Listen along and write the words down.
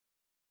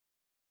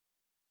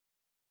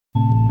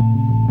God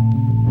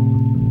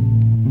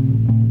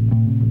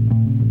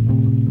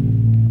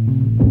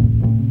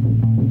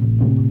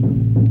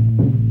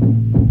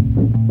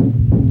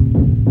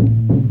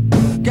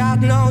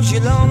knows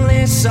your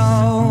lonely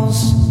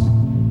souls.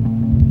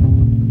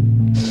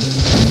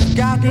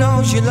 God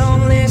knows your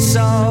lonely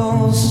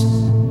souls.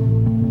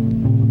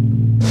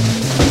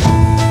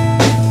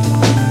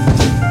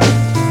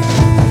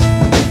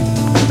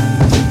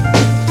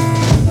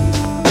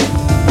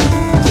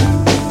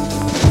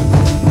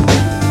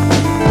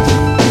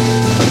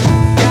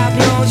 God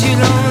knows your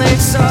lonely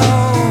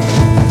souls.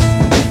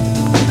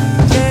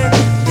 Yeah,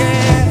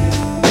 yeah.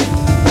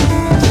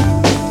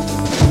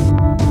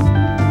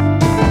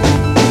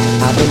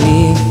 I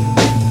believe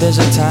there's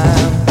a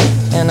time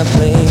and a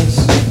place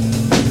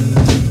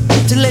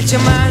to let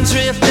your mind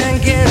drift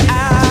and get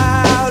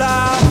out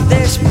of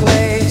this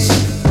place.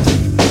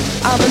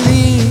 I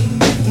believe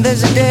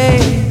there's a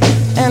day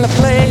and a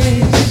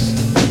place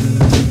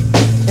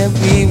that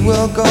we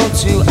will go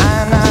to,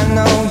 and I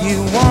know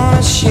you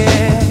wanna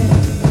share.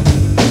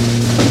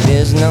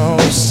 There's no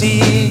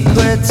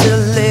secret to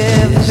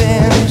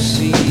living.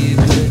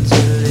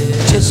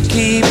 Just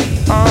keep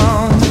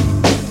on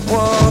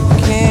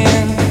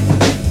walking.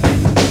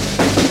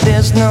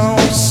 There's no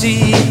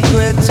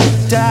secret to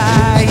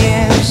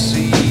dying.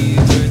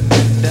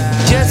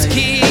 Just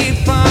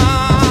keep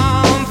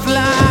on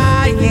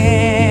flying.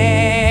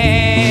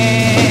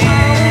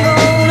 I'm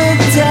gonna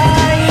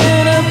die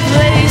in a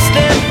place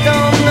that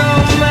don't know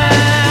my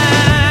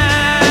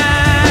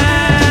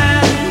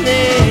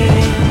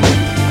name.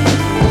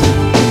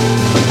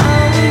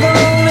 I'm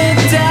gonna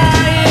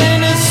die in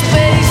a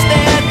space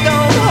that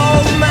don't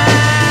hold my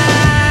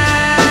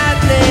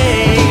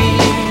name.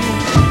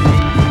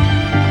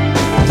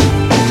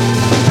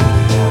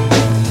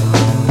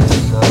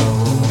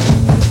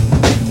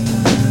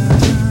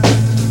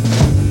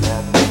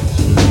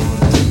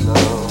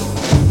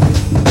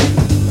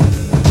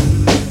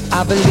 I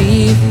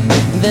believe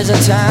there's a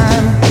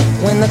time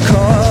when the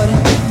cord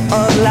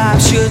of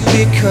life should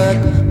be cut,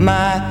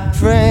 my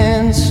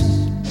friends.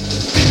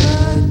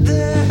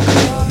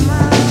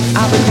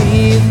 I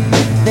believe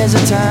there's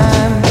a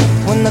time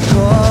when the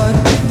cord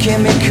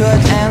can be cut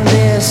and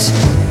this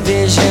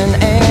vision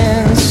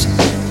ends.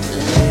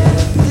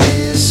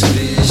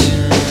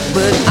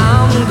 But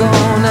I'm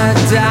gonna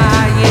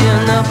die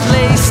in a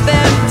place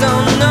that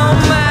don't know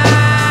my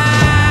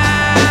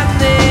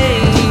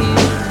name.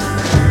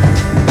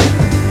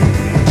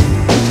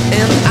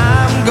 And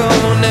I'm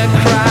gonna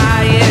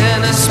cry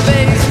in a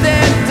space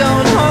that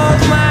don't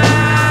hold my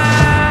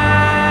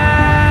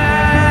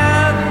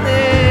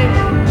name.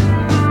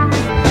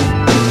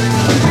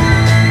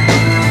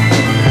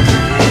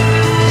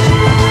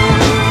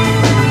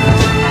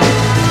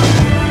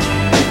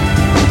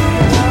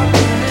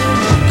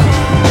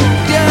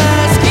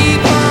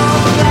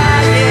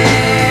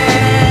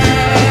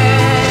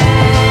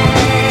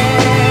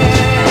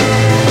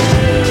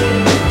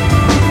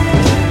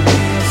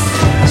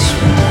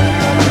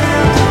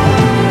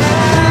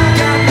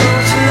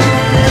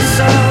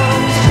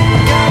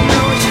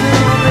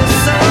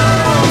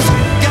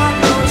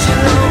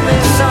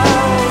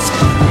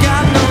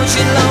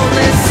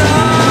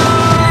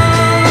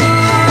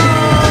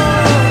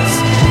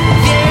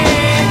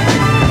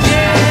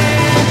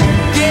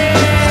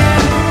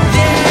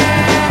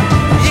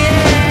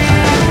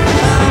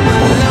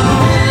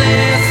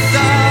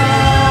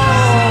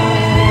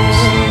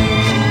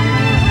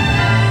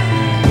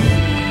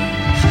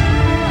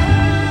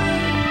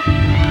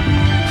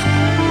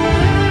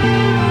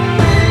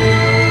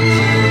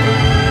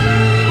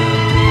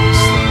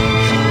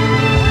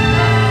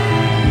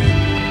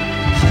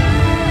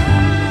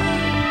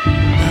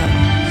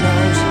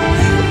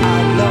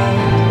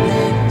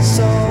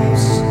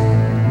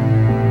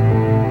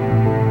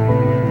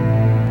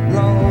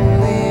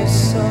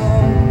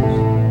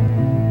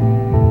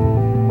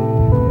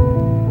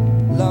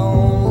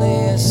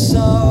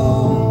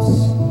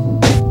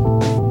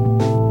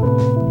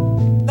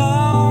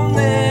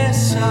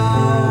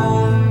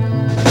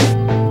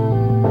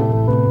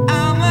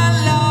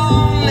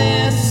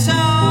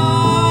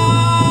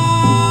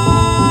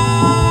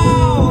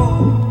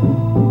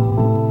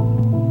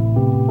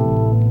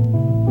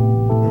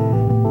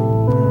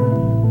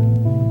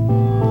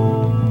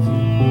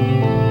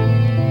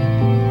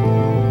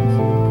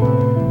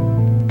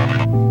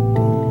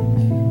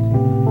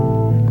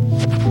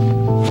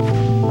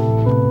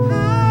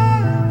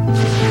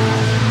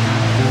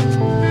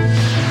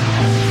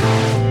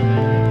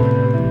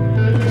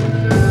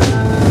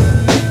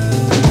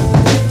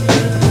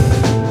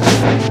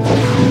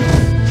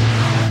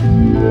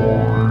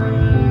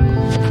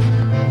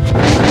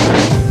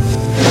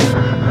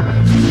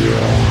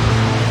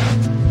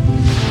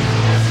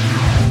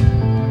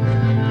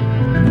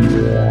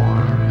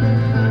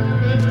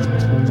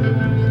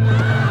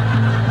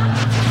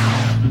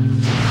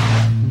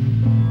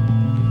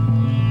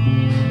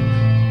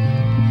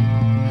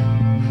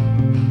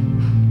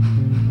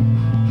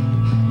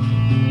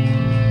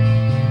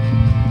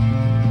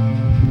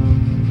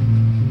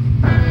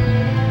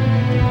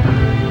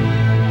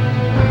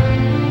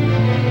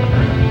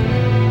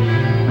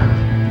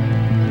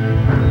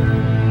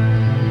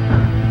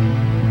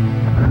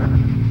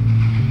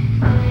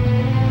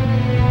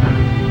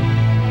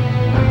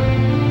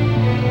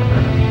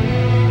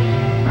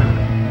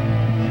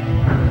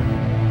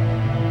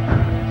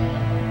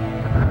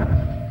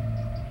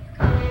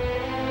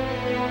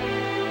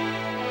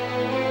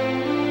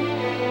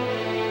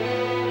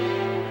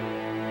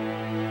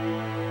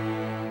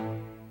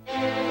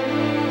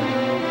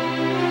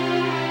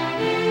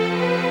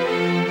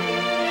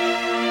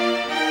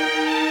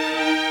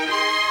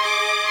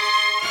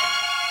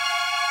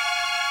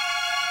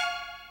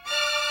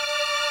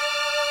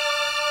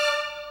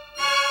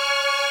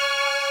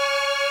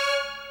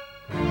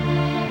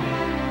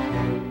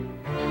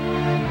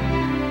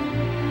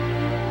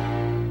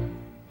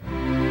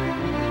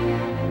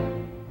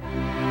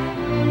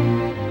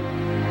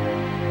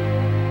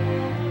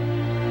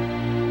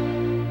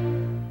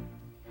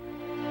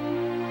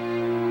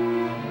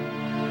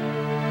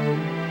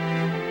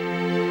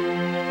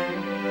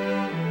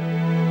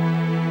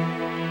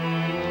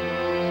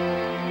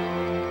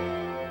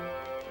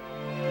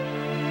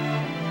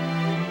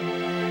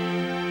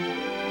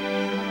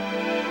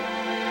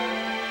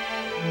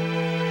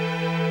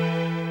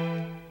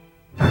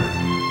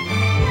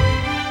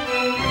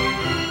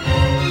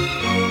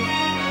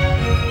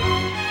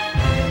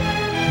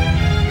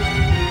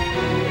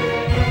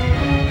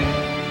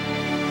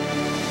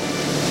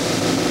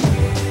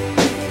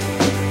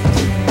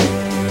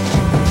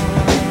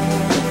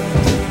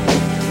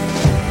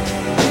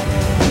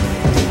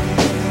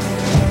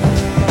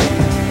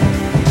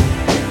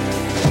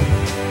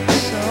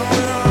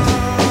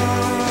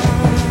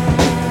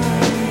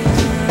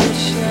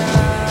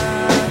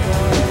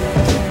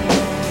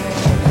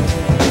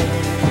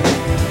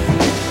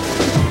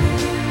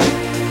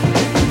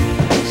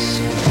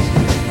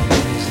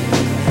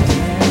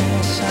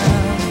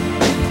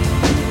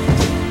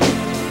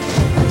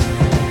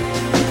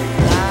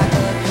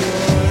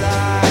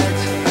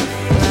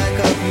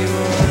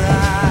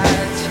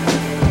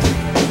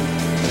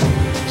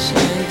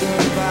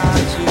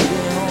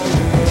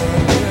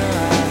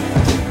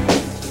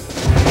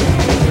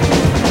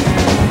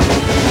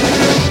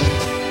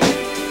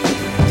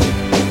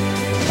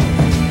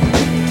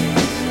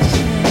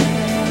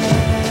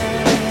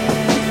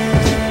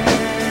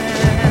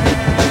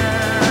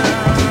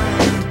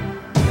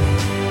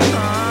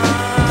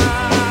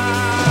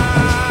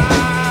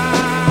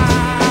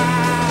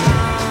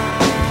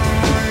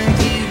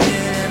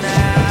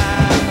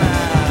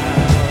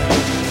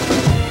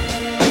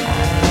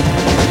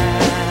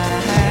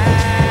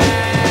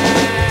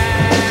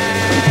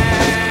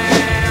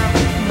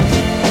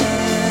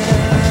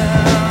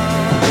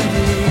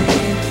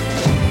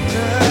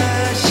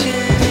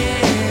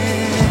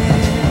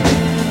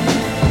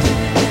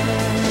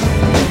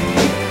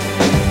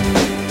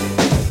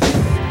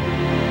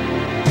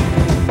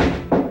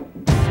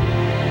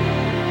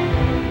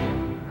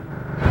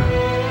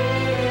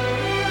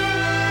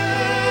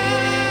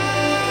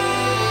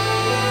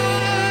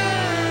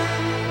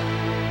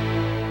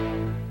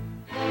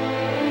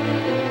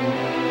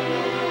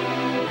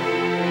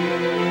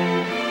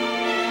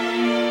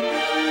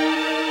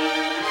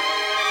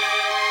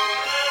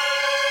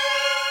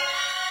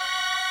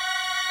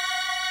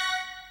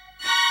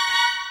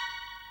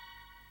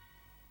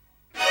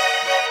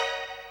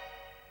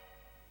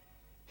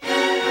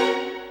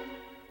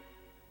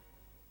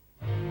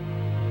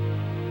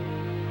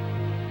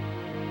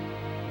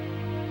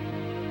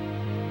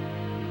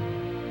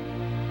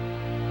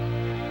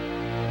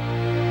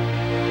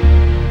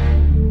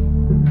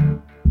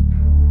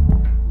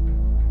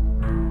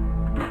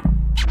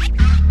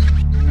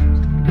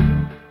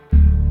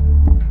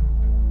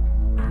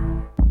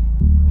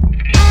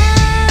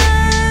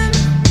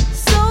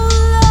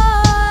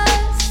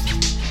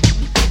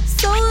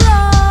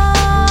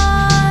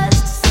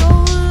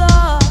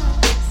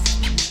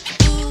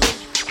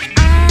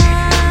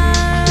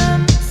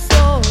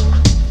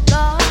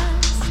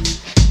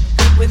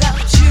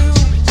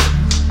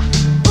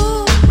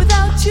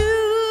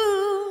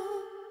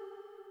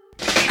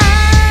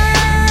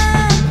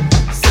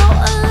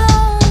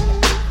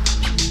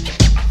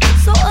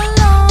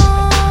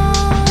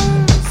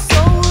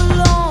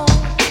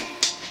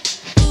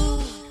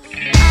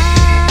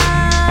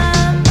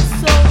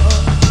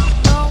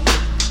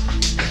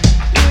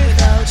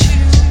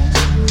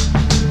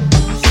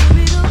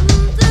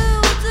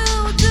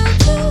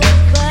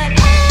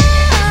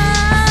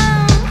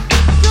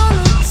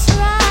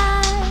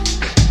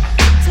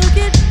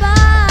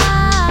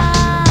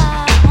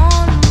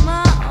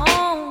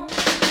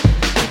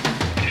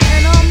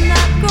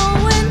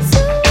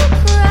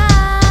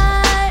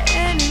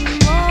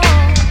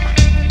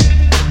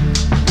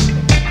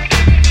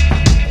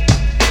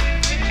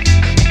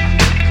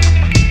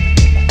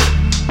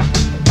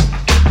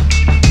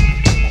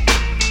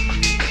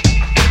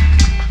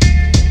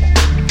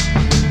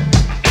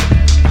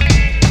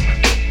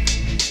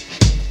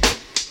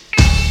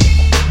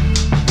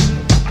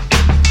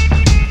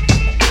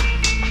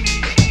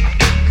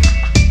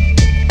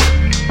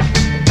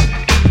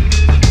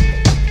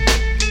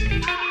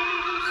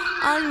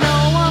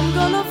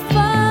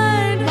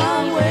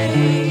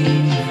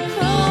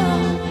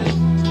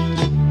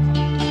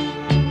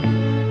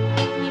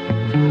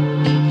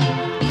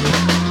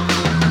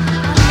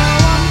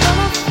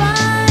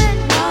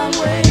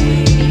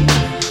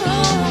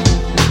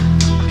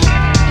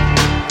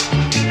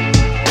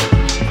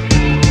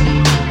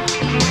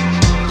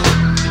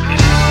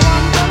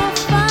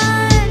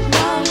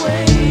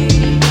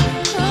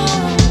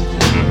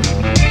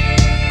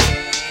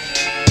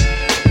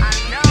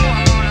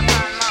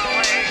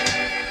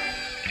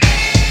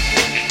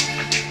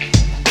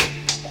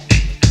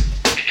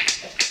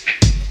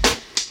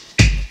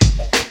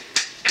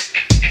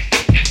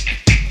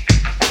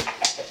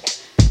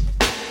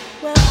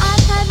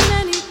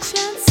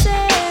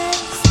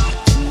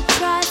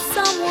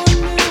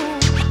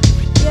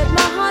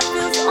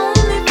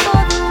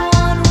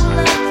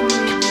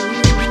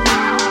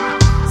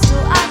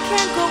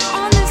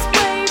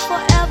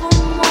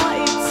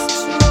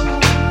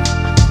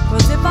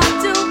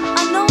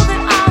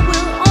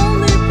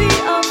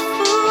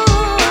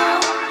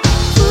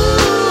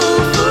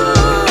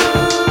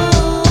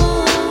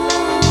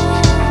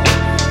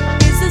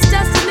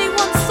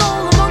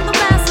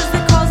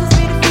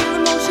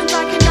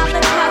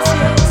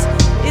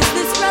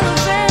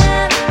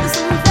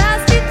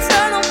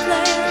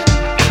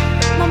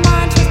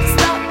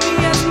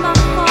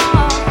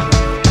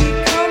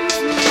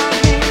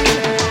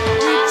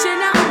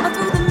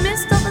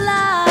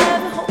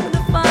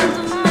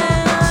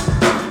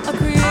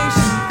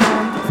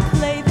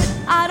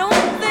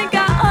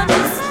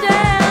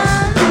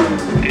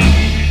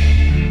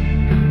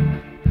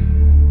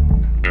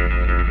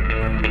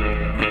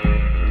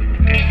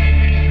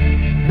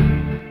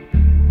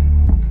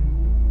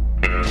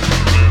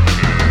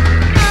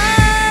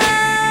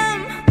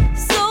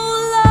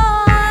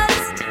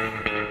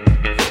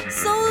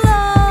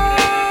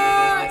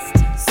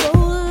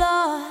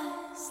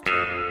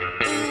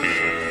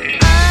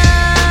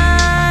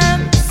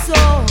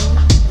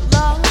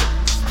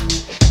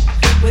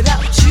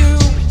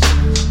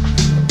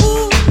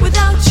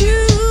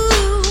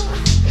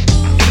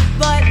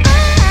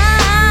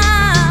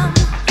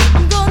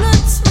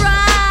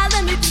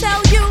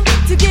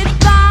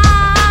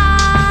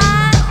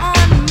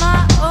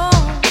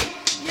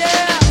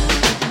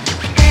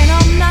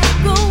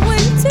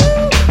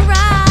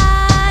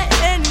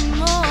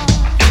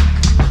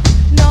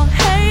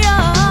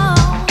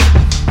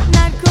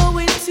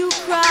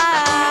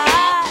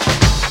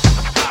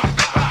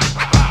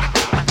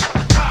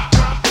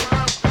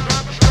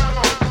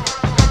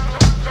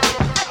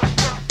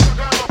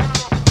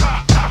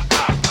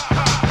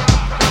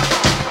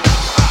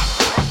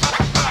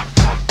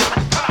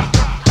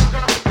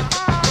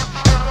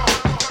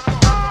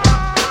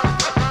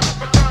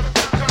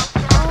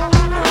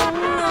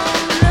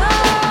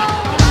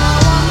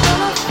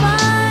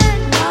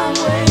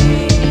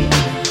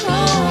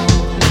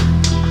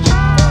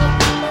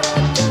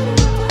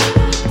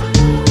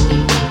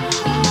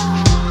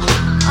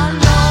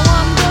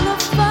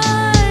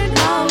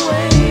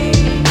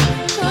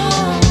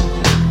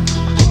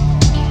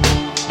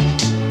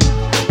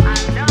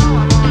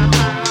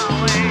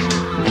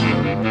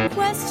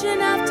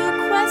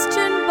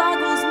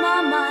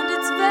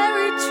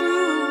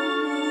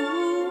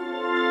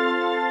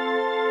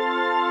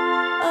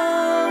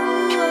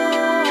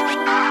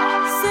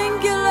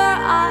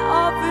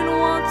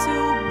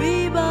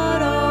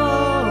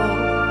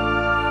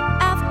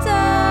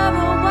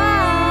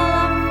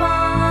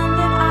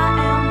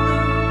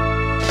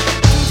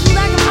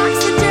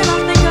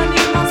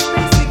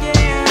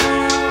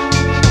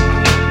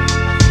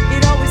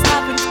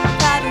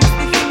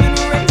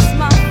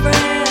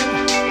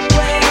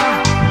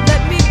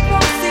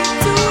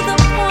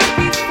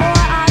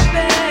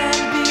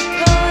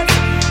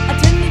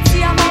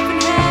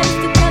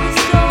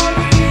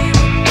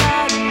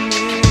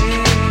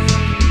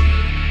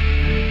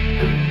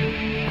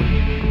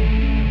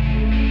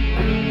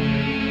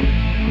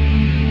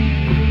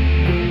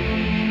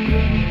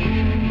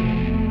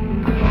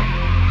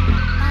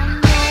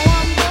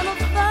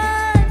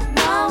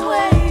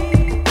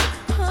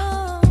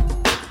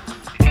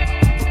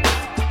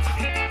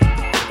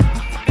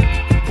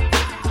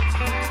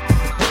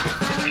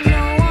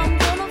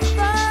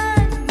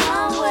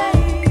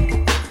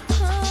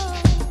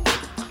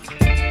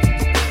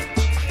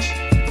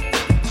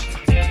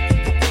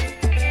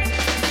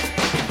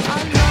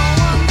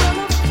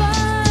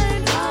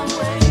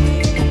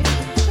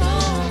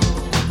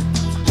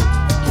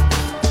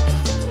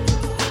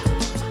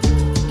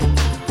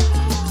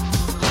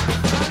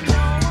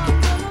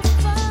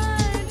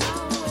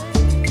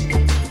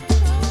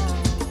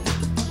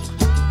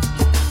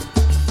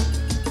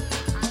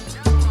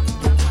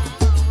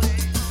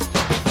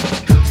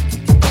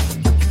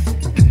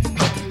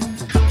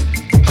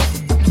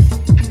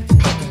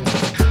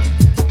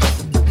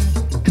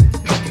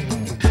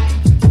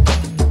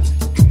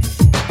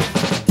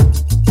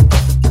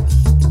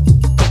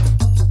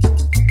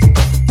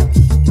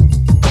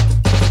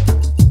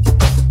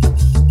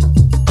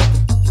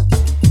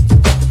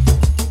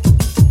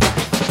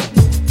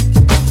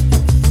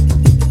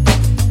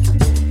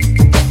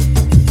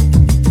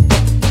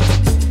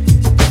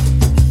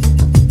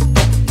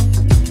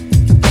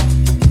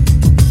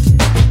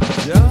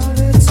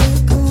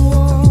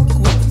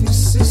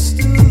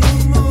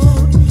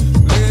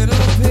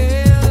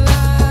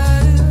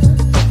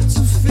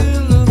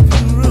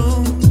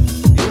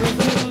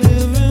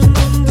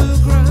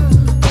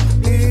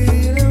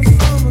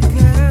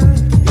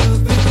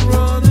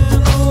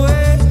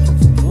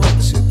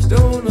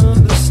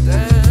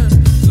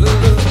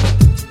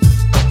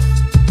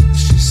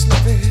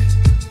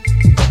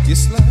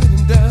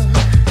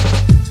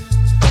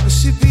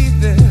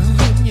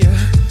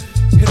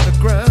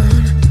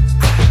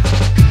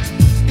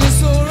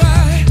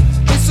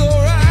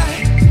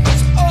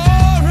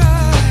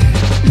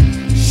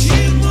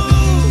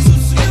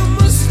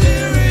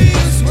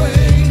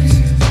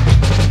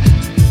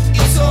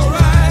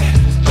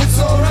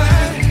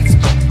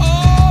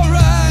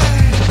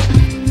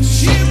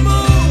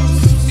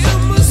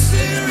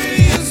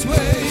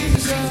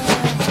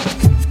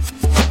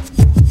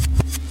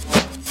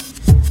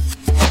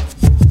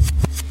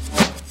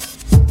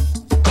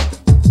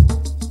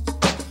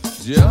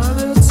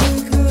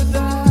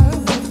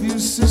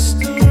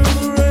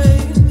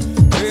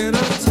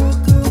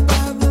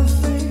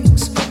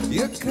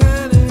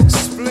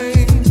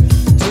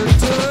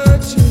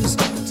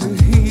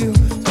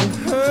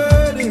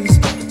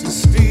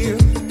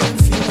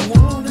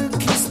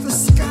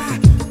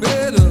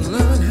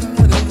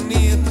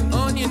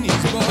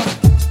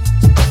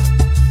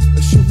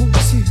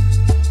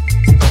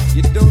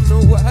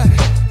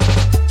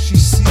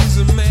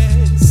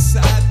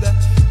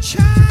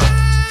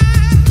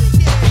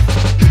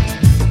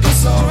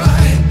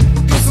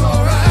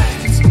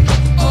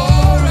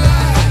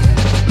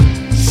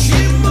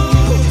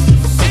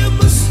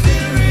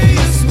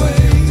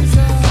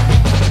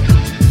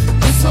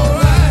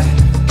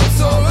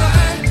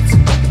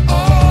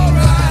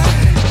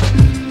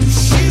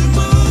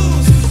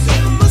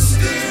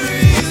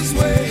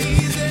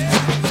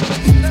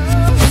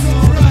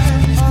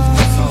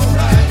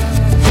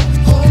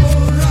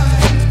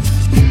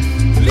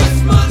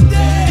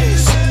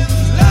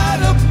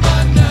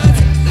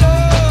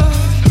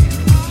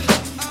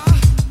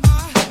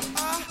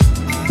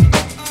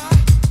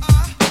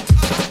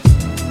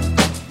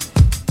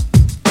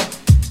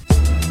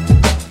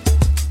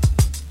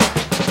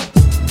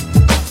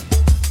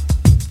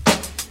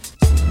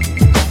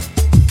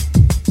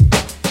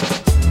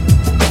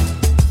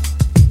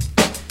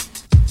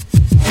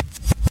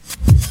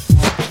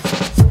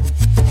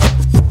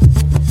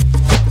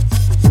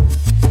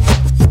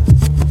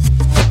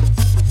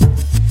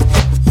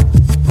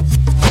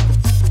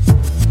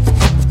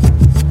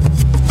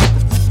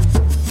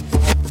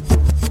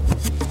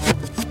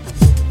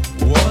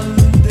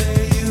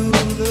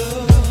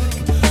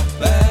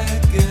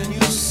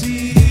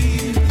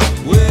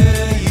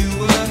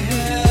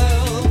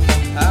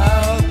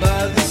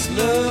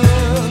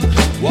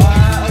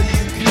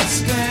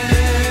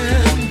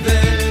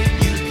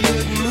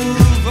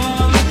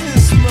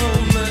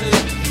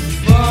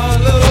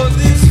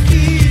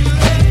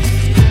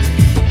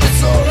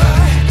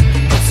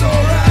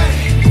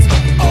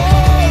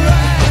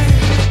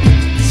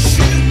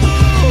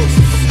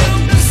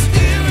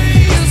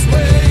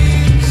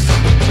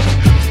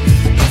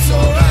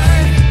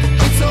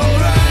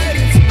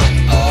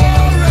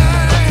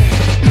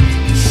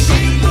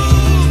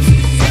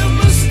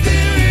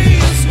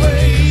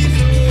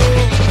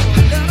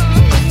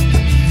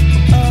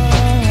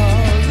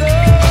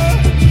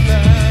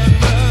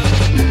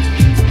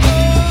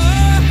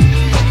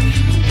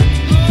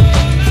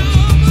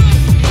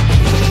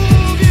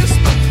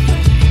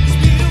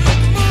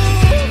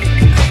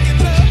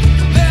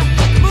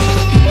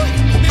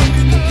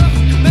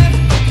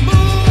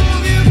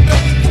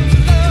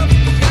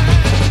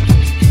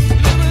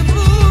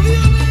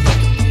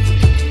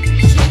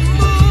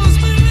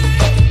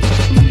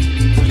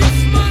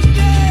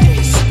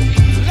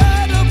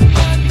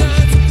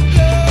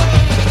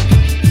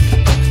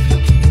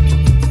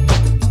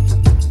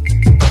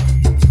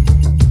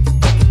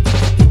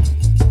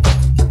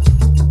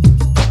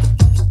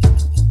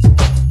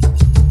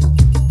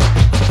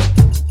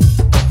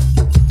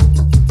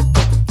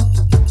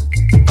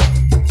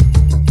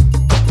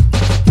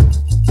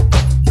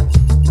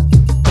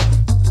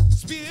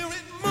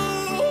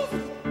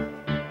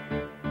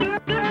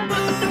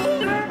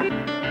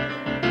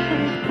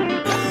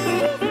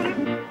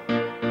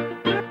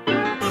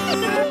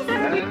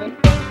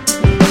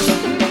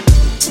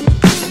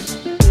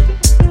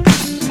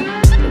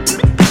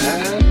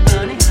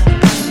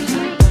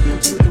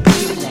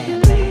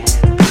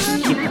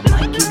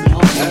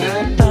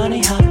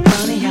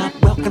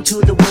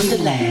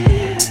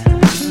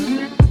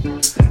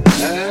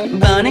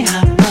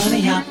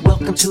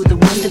 to the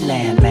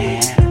Wonderland,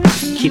 man.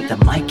 Keep the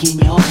mic in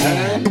your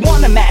hand. You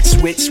wanna match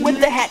switch with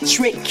the hat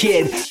trick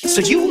kid,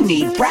 so you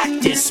need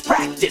practice,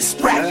 practice,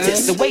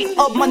 practice. The weight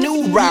of my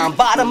new rhyme,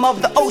 bottom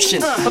of the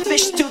ocean. A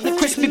fish to the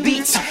crispy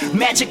beats,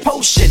 magic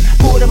potion.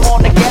 Put them all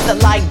together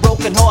like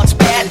broken hearts,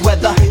 bad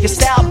weather. Your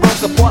style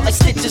broke apart like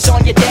stitches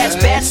on your dad's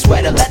bad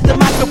sweater. Let the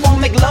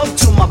microphone make love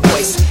to my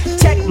voice.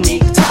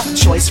 Technique, top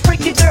choice,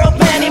 freaky girl,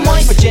 panty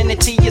moist.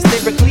 Virginity is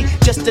lyrically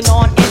just a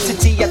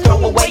non-entity. I throw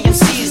away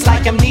MCs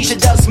like amnesia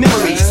does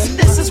memories.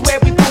 This is where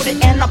we put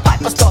it and our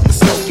pipe start to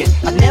smoke it.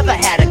 I've never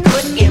had a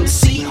good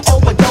MC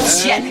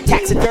overdose yet.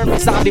 Taxidermy,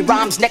 zombie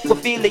rhymes,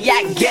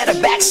 necrophiliac, get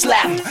a back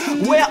slap.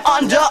 We're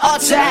under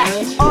attack.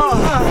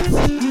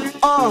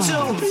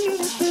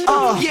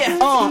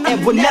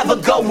 And we're never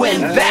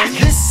going back.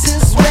 This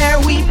is where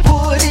we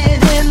put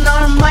it in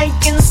our mic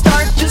and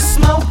start to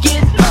smoke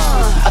it.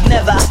 I've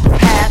never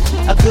had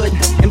a good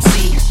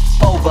MC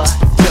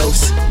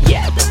overdose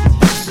yet.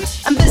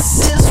 And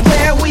this is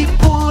where we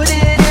put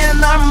it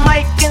in our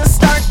mic and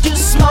start to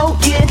smoke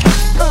it.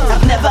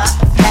 I've never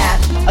had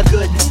a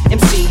good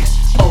MC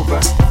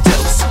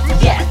overdose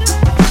yet.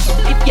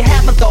 If you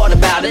haven't thought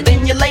about it,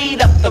 then you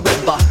laid up the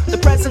river. The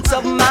presence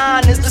of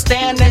mind is to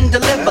stand and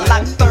deliver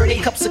like 30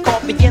 cups of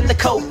coffee in the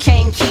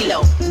cocaine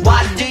kilo.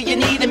 Why do you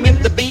need them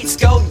if the beats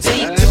go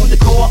deep to the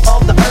core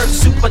of the earth?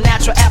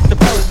 Supernatural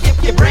afterbirth.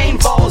 If your brain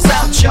falls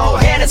out your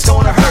head, it's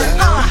gonna hurt.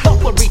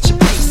 Hope we'll reach a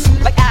place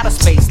like outer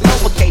space,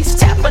 lowercase,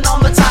 tapping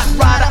on the top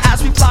rider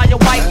as we fly your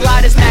white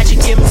gliders. Magic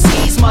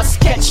MCs must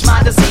catch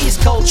my disease,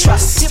 cold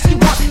trust. If you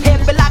want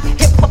heavy like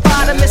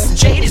hippopotamus,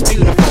 jade is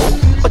beautiful,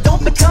 but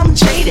don't become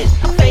jaded.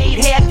 A fade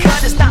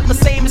haircut is not the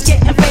same as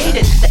getting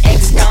faded. The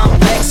X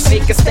complex,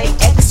 make us stay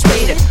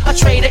X-rated. A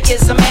trader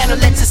is a man who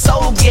lets his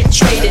soul get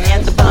traded.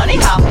 And the bunny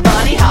hop,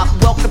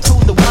 welcome to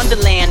the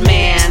Wonderland,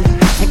 man.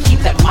 And keep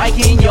that mic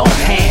in your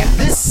hand.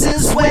 This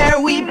is where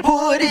we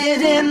put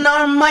it in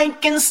our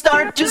mic and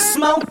start to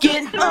smoke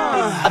it.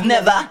 I've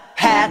never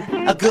had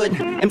a good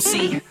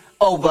MC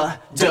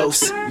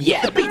overdose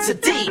yet. The beats are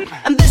deep,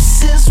 and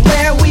this is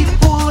where we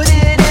put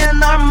it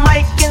in our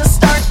mic and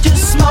start to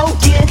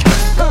smoke it.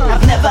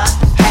 I've never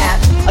had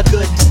a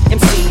good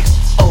MC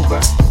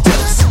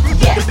overdose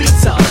yet. The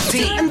beats are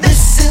deep, and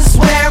this is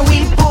where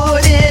we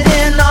put it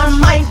in our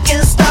mic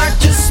and start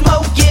to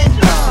smoke it.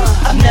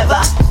 I've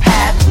never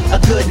had a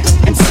good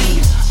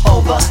MC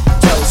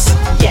overdose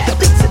yet. The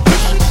beats are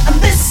deep,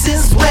 and this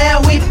is where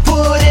we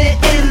put it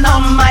in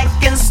our mic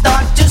and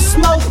start to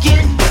smoke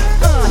it.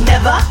 I've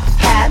never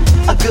had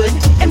a good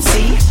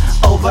MC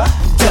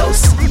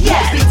overdose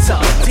yet. The beats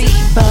are deep.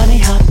 Bunny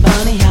hop,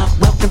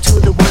 welcome to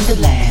the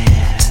Wonderland.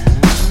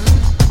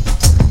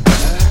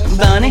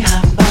 Bunny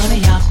hop,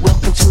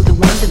 welcome to the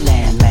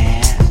Wonderland,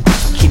 man.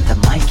 Keep the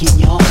mic in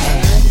your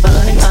hand.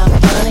 Bunny hop,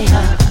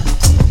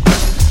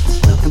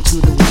 welcome to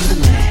the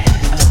Wonderland.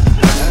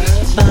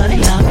 Bunny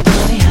hop,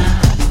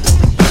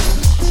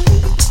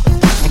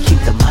 and keep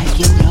the mic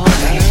in your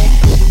hand.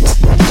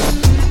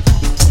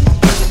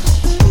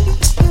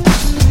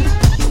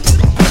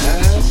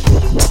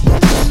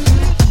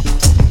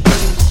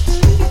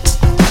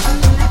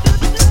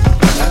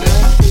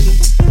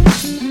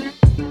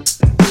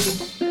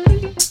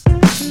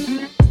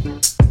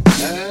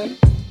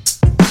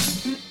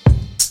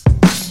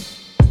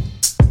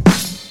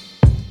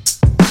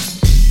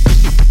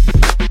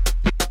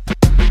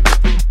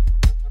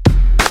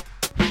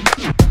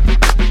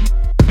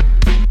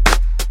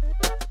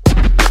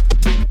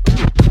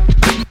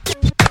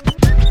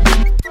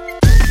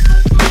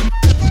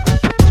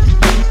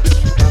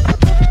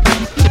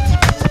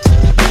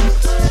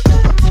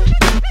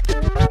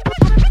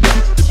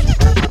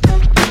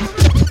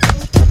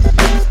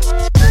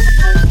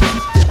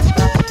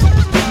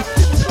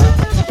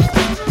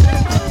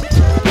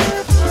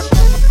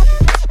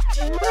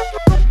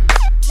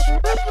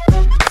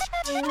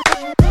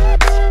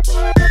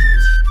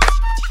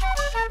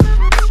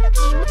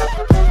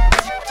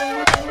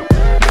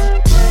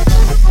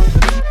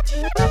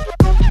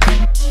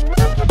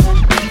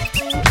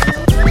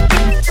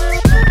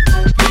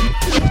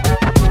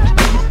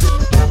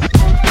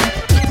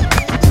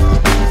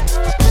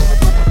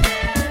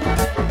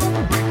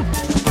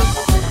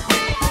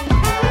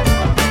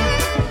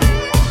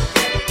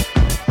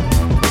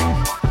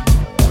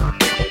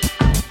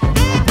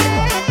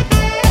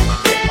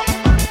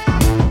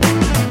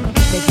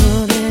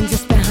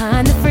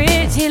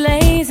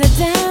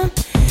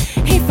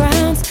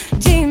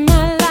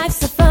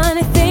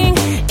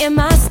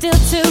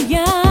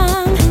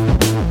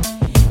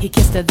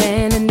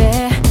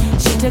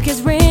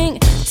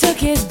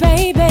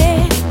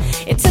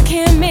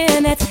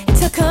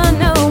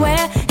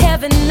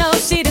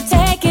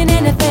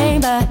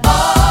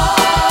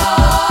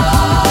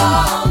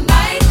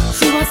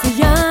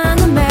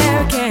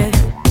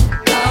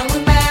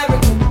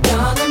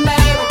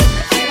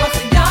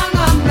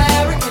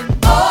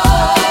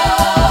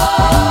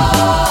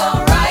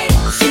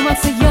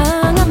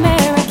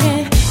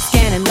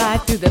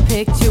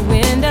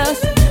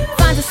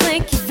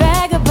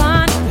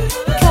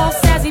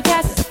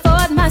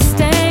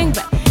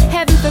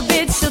 Heaven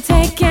forbid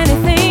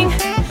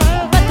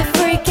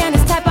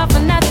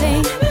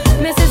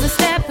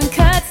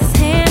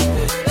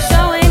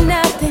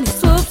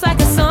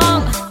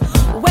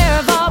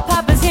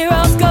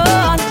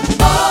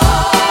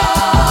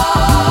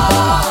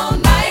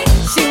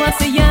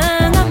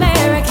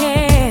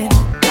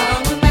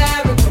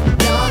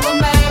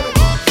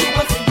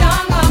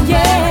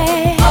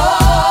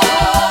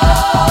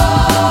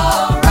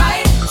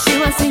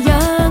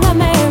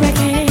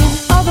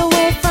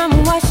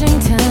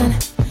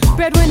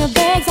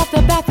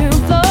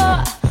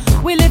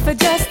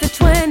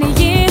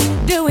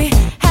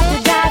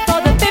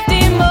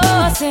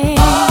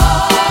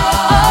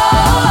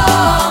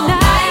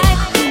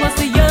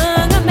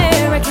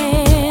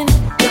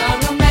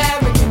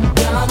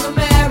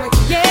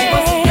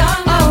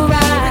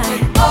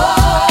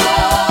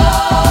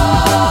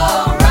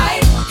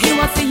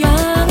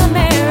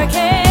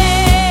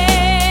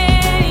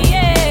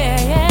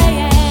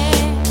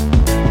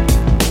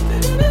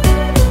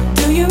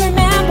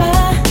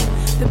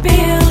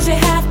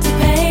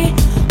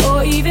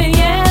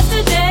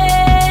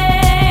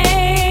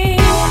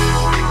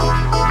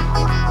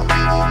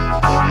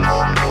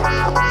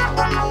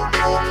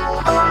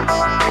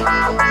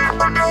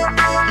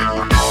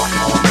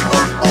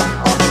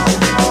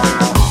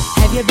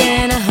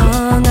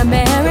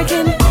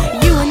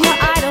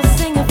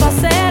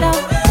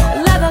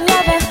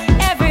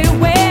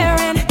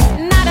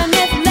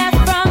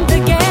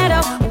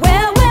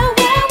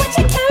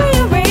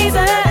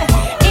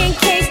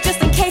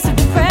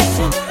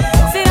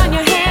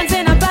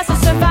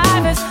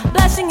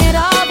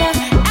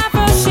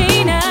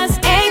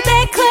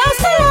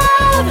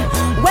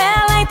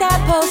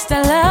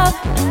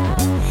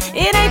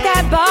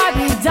that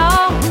Barbie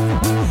doll.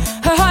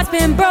 Her heart's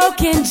been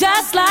broken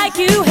just like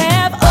you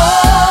have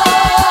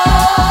all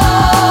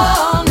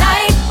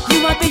night.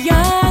 You want the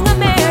young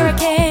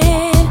American.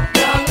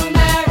 Young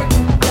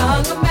American,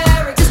 young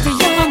American. Just a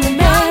young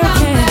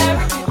American.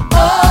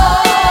 All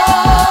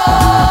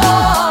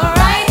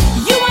right.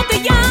 You want the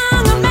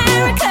young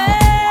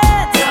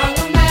Americans. Young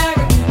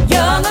American,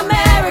 young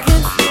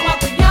Americans. You want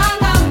the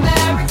young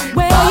American.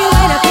 Well, you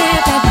ain't a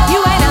pimpin', you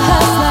ain't a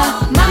hustler.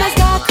 Mama's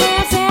got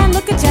cramps and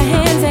look at your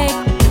hands, eh?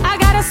 I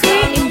got a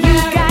sweet and you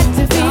got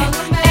to be.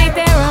 Ain't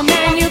there a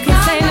man you can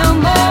say no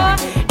more?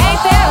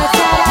 Ain't there a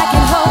child I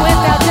can hold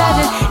without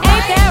judging?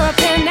 Ain't there a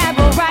pen that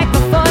will write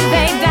before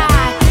they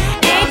die?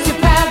 Ain't you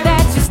proud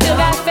that you still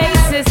got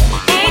faces?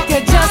 Ain't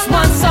there just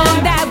one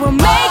song that will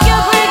make you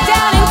break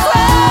down and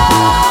cry?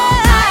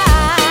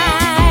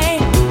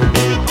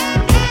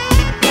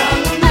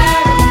 Young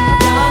American,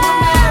 young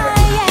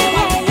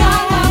American,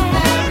 young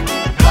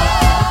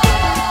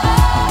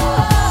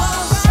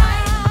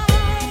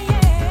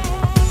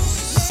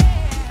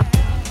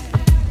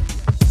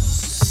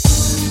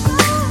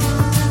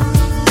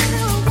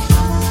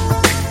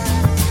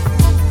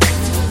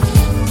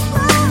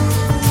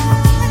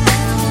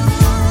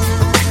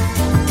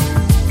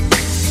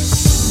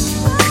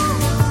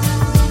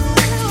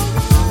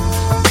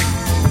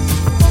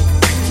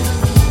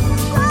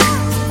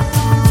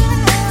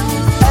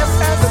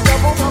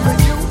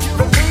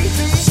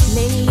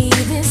Lately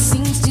there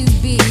seems to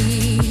be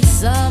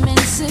some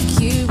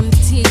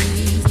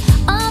insecurities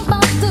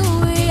about the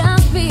way I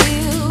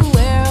feel,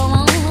 where I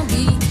wanna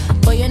be.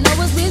 But you know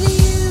it's with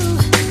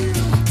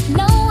you,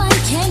 no one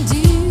can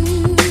do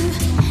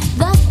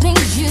the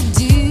things you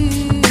do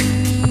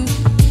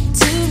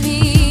to me.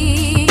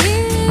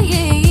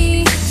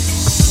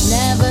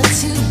 Never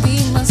to be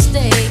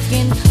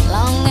mistaken,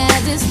 long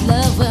as it's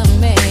love we're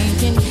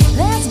making.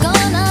 There's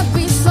gonna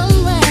be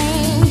some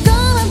rain,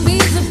 gonna be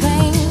the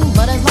pain.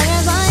 But as long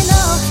as I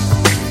know,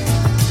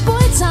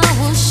 boy, time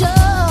will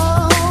show,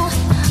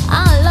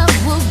 our love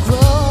will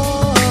grow.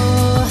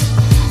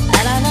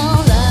 And I know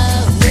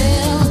love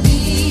will be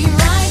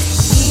right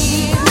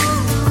here,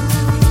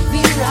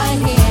 be right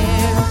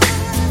here,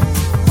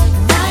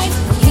 right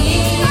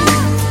here,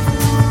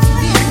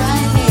 be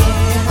right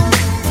here.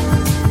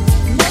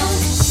 No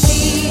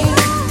fear,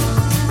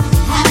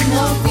 have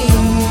no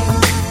fear,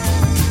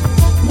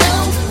 no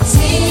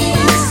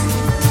tears,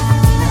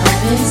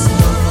 love is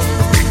here.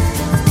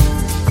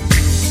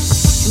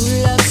 True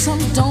love,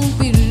 some don't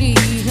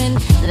believe in.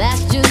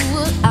 That's just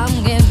what I'm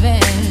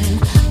giving.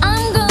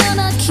 I'm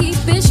gonna keep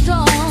it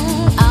strong.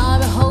 I'll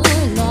be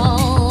holding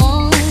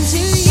on to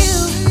you.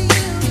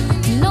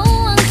 No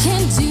one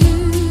can do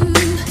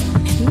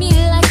me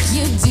like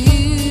you do.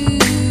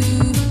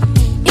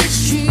 It's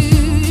true.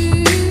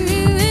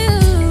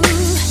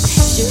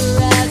 Sure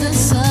as the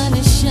sun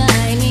is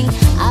shining,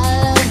 our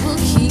love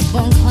will keep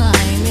on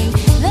climbing.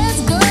 There's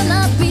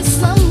gonna be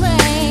some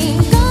rain,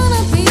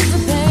 gonna be the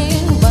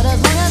pain. But as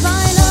long as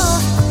I know,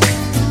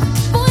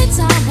 boy,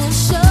 time will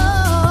show,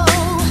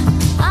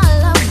 our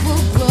love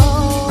will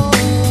grow.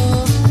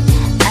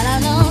 And I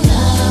know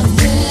love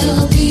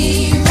will be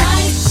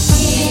right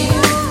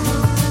here,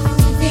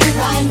 be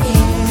right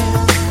here,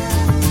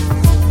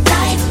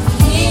 right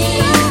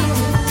here,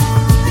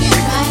 be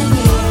right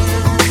here.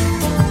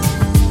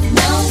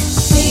 No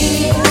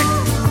fear,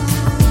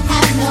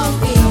 have no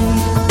fear,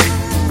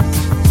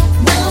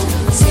 no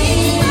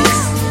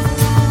tears,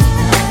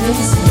 love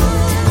is here.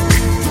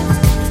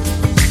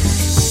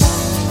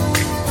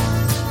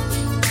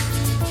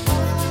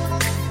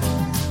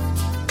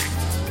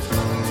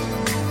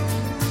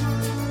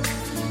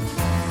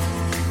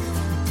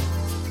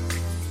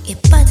 It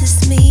bothers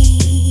me,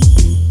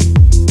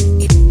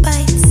 it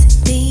bites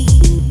me,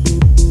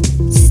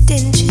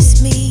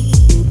 stinges me,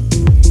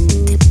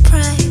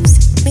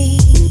 deprives me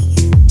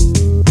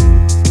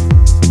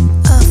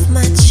of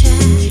my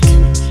check.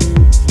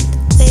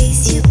 The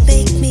ways you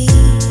make me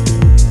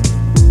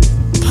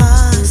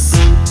pass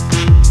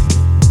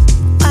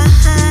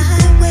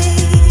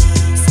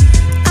highways,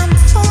 I'm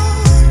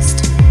forced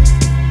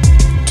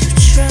to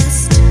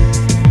trust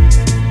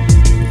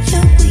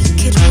your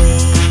wicked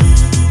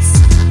ways.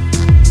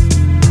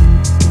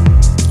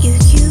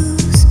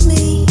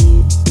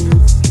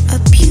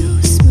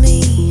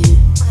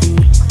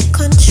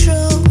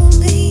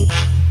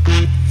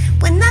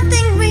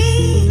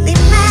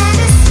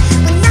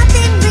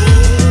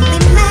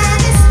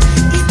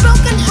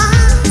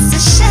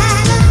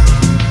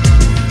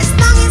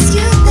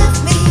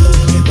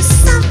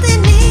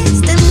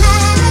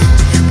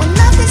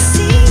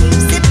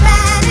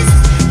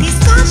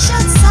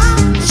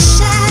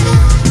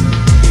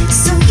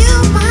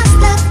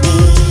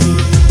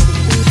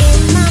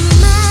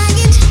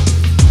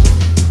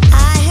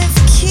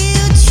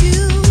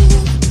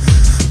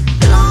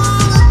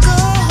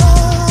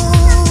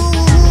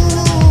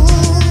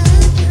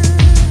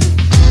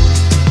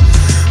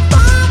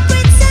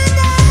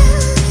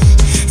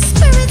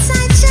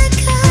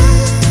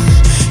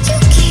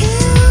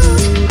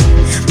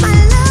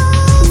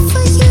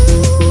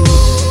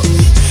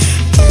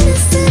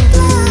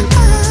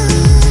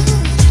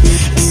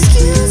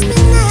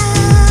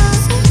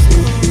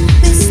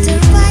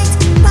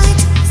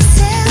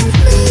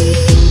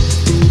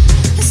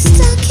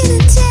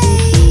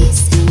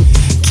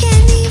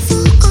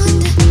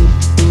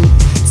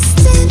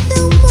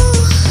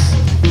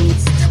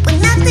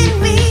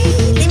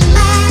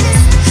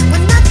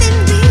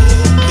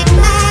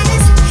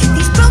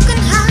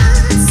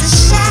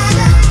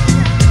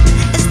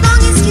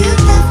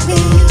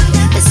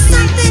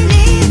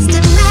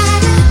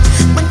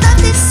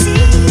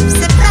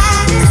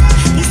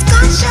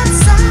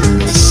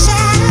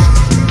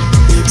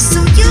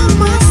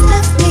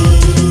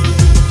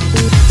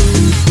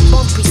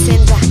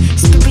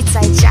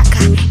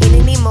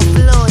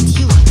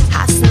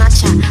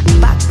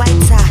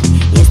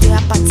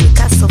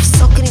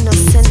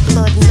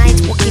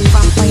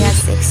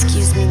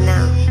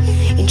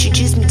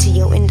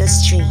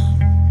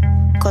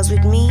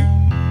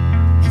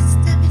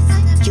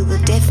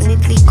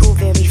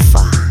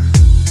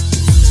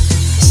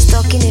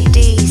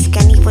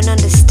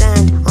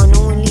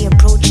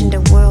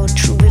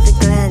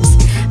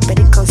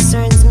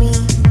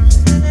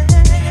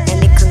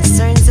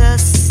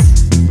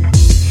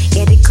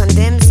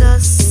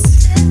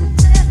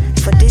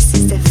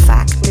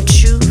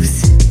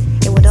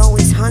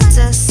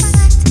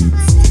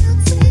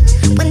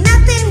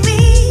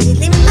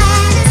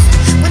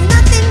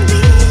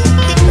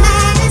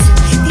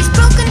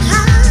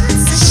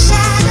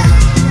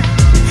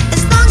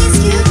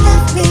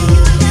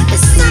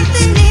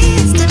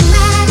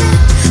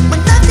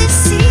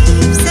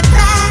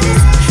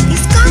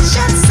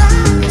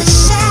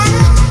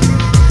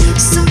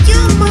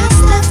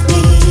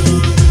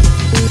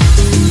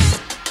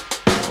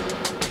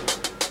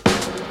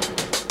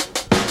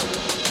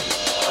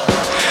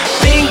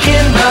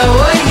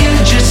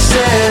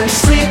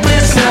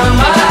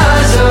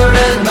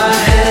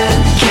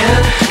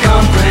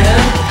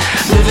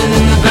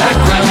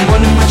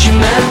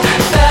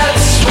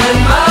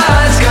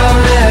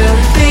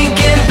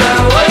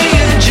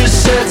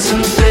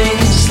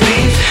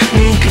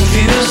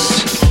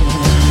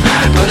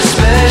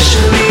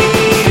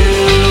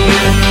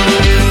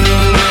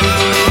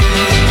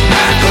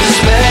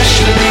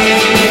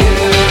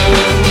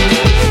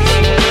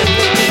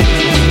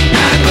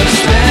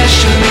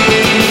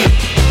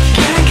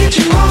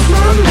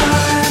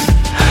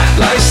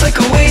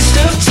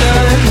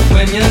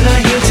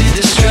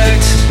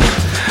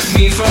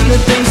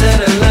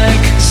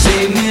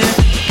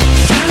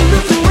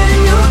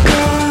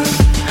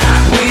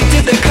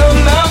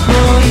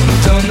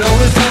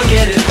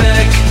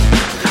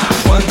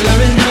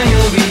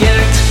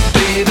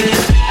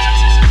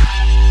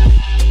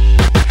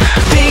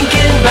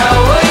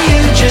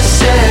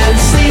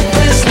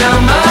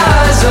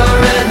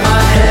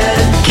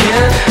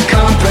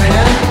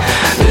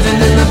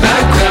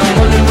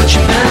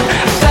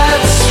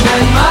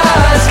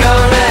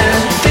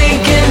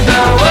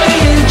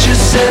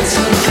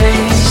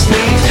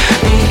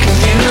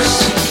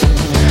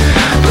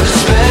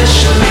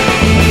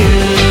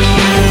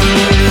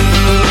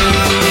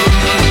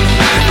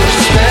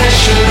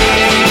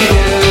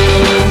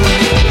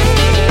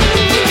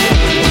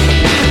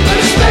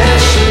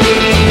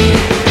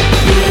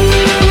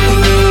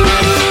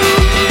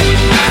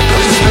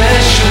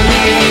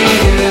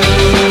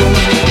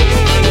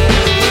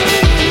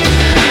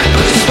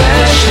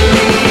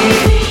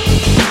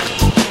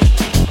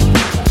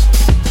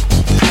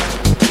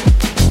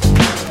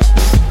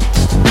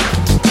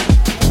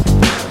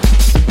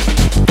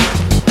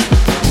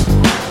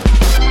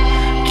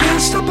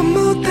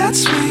 got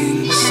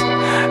swings.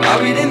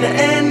 I'll read into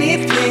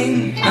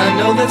anything. I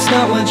know that's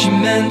not what you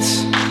meant.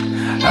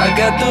 I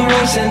got the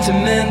wrong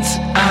sentiment.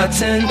 I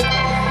tend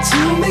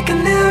to make a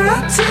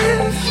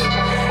narrative,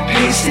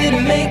 paste it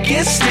and make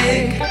it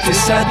stick.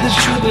 Decide the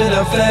truth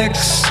without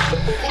facts.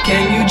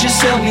 Can you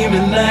just help me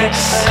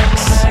relax?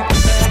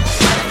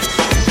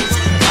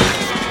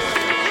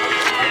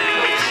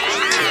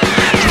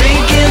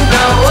 Thinking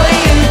about what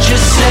you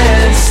just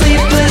said.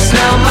 Sleepless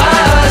now, my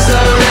eyes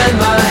are red.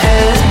 My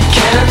head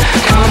can't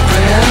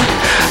comprehend.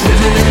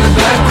 Living in the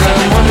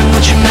background, wondering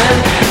what you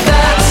meant.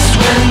 That's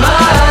when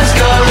my eyes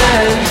got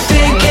red.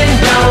 Thinking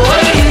about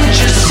what you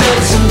just said.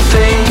 Some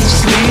things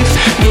leave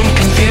me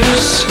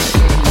confused,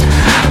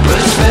 but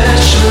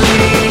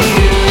especially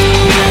you.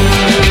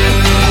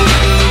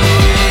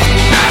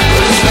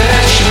 But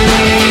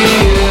especially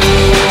you.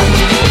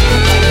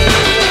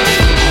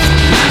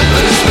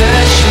 But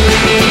especially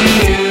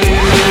you.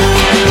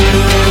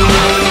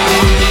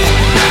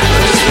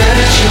 But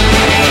especially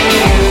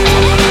you.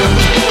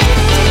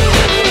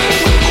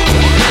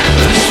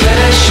 But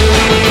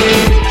especially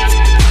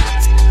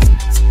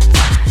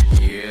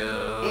you.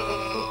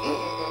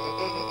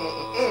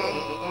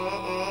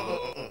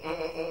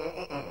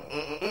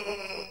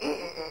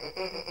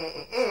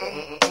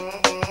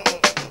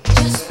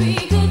 Just be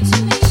good to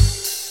me.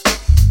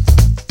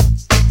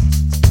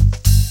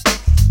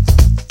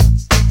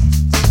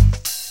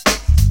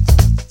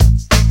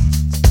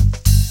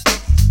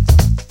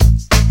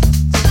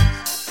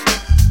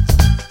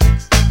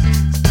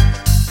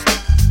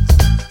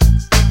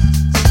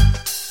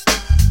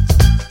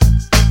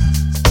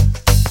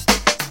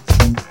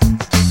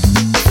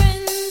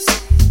 Friends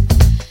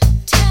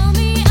tell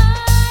me I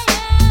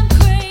am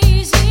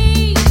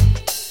crazy,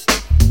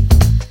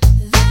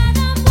 that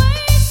I'm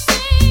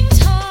wasting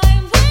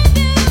time with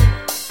you.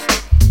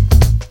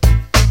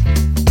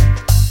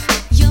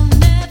 You'll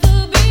never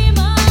be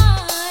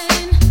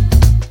mine.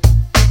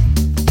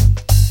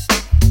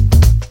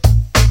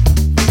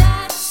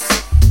 That's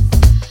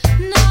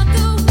not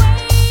the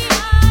way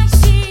I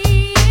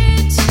see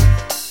it.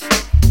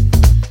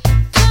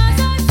 'Cause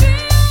I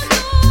feel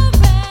you're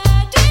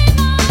ready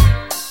now.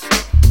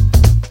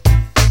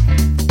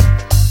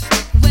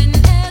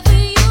 Whenever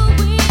you're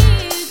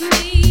with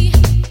me,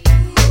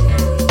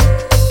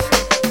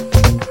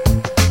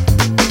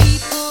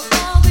 people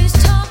always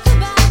talk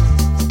about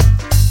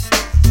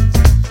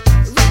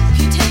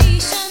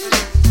reputation.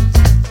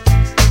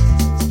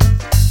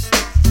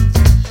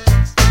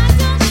 I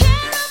don't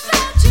care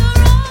about your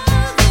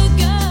other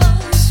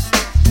girls.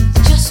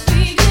 Just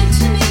be good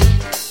to me.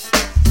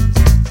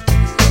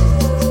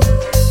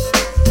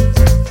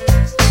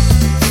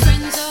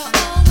 Friends are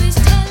always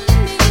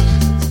telling me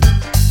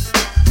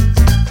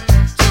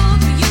you're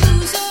a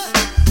user.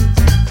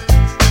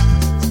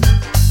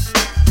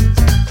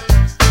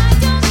 I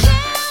don't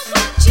care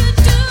what you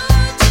do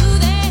to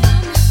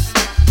them.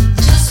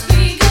 Just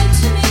be good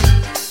to me.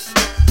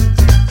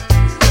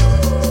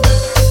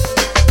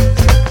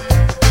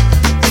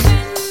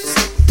 Friends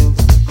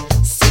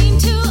seem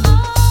to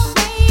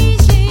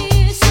always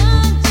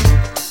listen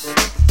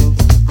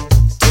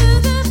to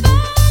the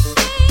bad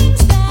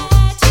things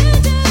that you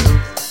do.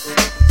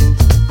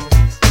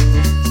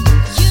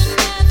 You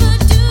never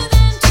do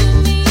them to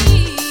me.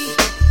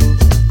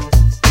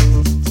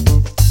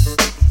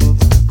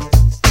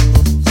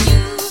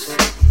 You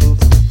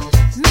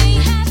may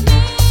have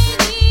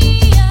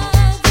many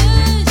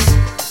others,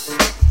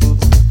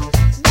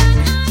 but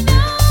I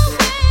know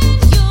when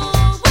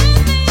you're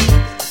with me,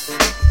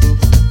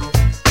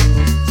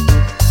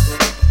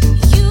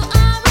 you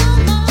are all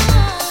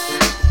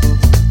mine.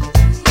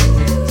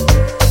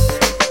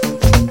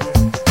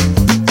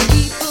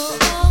 People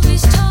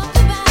always talk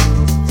about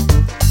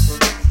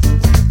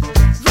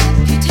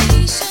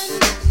reputation.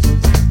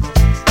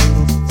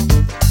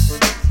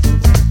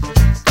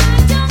 I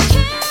don't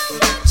care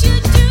what you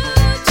do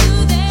to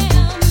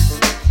them.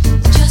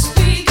 Just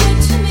be good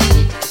to me.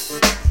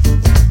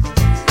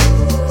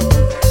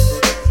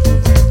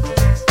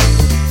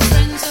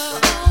 Friends are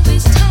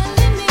always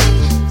telling me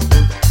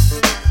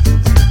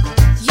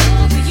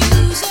you're a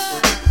user.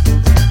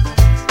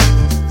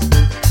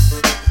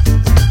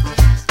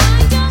 I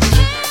don't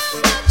care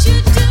what you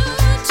do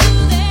to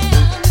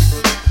them.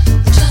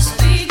 Just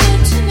be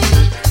good to me.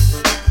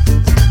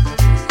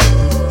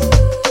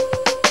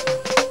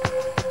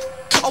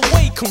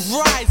 Awake and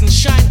rise and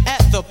shine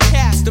at the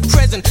past, the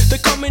present, the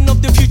coming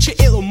of the future.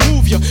 It'll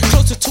move you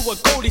closer to a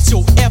goal. It's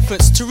your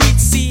efforts to reach,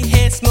 see,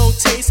 hear, smell,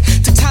 taste,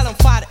 to talent,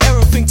 find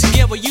everything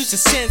together. Use the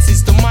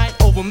senses, the mind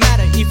over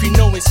matter. If you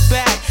know it's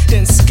bad,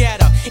 then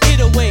scatter it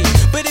away.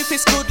 But if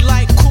it's good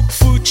like cooked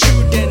food,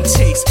 chew, then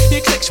taste.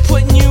 Your clicks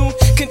put new,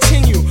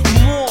 continue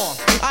more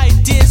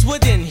ideas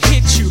wouldn't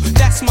hit you.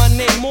 That's my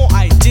name, more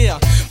idea.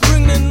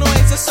 Bring the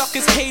noise, the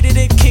suckers hated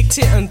it, kicked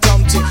it and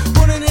dumped it.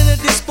 Put it in a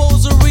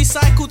disposal,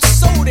 recycled,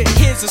 sold it.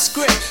 Here's a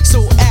script,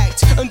 so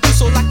act and do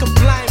so like a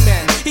blind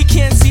man. He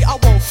can't see, I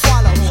won't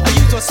follow. I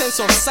use my sense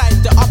of sight,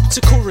 the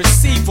optical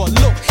receiver.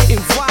 Look,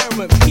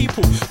 environment,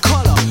 people,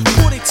 color,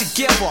 put it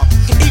together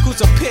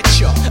equals a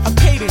picture, a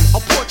page painting, a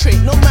portrait,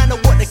 no matter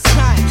what the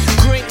kind.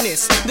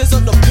 Greatness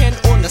doesn't depend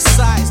on the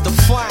size, the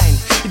fine.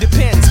 It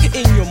depends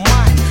in your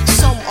mind.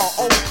 Some are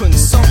open,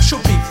 some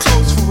should be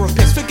closed for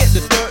repairs. Forget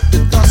the dirt,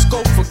 the dust,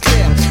 go for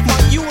clear. My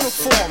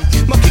uniform,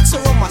 my kicks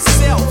are on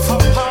myself.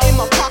 In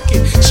my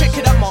pocket, check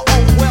it out, my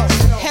own wealth.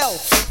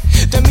 Health,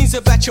 that means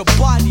about your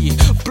body.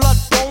 Blood,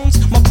 bones,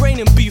 my brain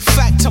and be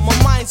factor. My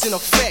mind's in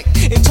effect,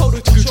 in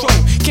total control.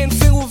 Can't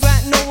feel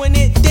without knowing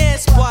it,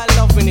 dance by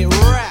loving it.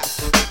 Rap,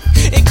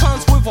 it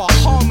comes with a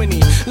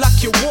harmony,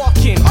 like you're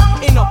walking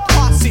in a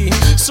posse.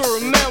 So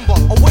remember,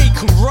 awake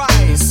and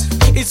rise.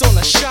 It's on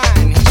a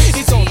shine,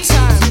 it's on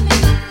time.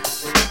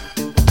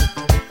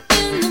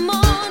 In the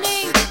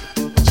morning,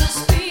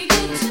 just be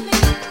good to me.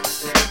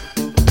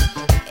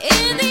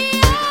 In the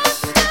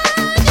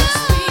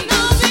afternoon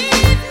of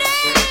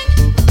evening,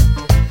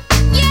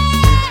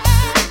 yeah,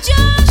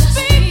 just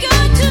be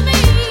good to me.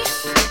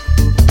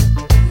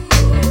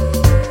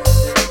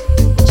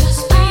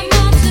 I'm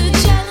not the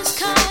jealous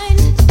kind.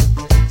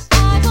 I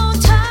won't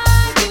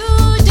tie you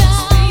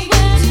down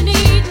when you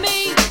need me.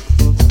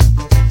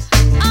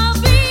 I'll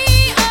be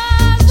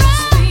around.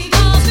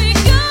 I'll be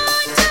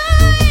good to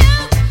you.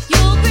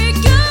 You'll be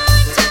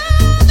good to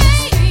me.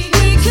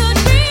 We could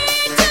be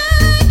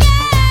together.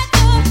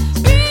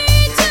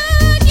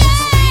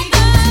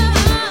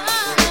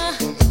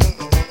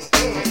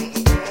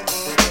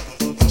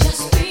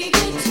 Just be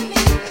good to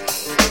me.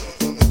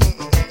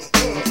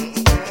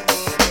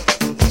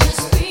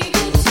 Just be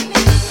good to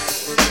me.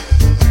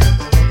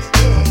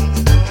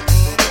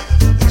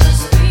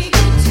 Just be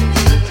good to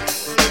me.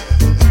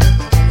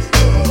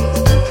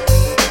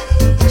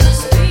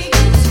 Just be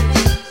good to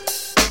me.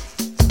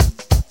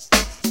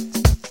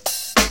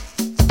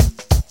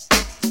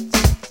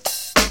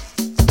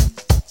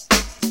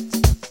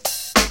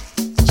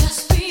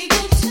 Just be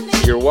good to me.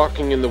 You're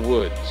walking in the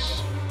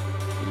woods.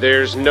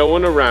 There's no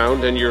one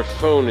around and your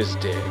phone is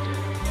dead.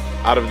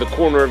 Out of the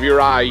corner of your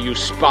eye, you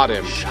spot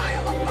him.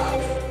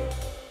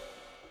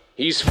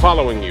 He's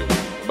following you,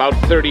 about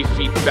 30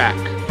 feet back.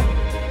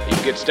 He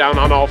gets down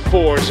on all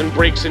fours and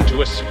breaks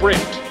into a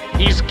sprint.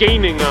 He's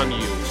gaining on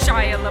you.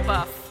 Shia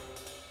LaBeouf.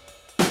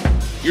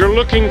 You're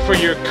looking for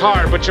your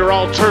car, but you're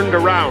all turned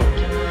around.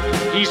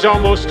 He's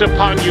almost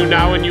upon you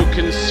now, and you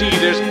can see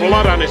there's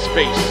blood on his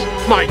face.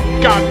 My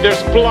God,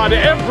 there's blood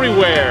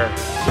everywhere!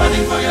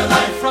 Running for your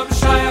life from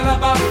Shia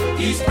LaBeouf.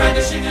 He's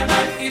brandishing a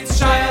knife, it's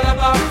Shia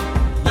LaBeouf.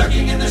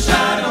 Lurking in the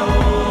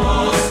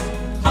shadows.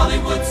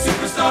 Hollywood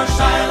superstar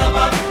Shia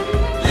LaBeouf.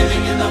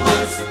 Living in the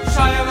woods,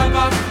 Shia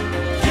LaBeouf.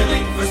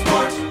 Killing for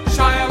sport,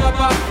 Shia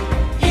LaBeouf.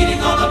 Eating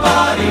all the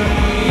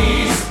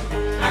bodies.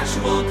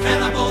 Actual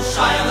cannibal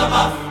Shia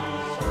LaBeouf.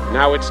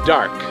 Now it's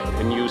dark,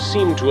 and you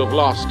seem to have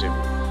lost him.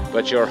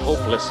 But you're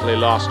hopelessly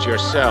lost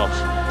yourself,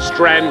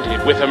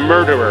 stranded with a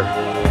murderer.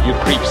 You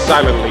creep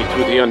silently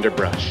through the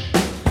underbrush.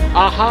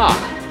 Aha!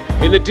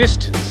 In the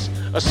distance,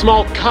 a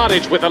small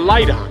cottage with a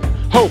light on.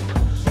 Hope.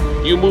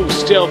 You move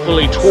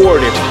stealthily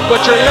toward it,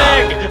 but your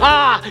leg!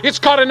 Ah! It's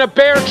caught in a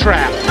bear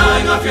trap!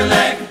 Gnawing off your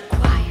leg.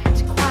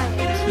 Quiet,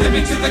 quiet,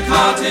 Limping to the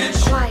cottage.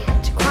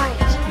 quiet,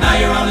 quiet. Now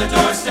you're on the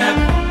doorstep.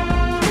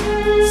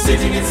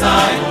 Sitting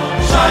inside,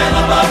 Shia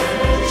LaBeouf.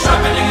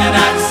 Sharpening an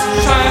axe,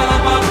 Shia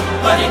LaBeouf.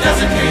 But he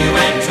doesn't hear you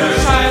enter,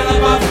 Shia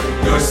LaBeouf.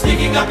 You're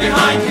sneaking up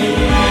behind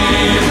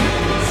him.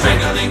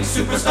 Strangling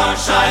superstar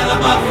Shia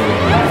LaBeouf.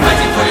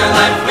 Fighting for your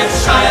life with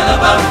Shia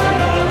LaBeouf.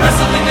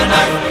 Wrestling a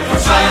knife for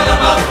Shia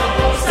LaBeouf.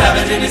 Stab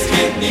it in his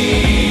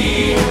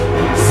kidney.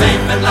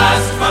 Safe at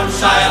last from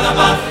Shia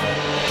LaBeouf.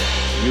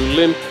 You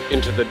limp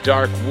into the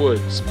dark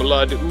woods,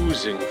 blood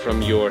oozing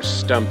from your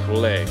stump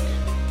leg.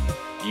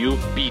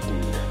 You've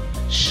beaten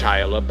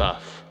Shia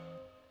LaBeouf.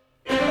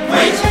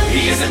 Wait,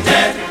 he isn't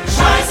dead.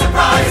 Shy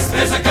surprise,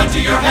 there's a gun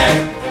to your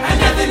head and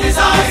death in his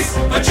eyes,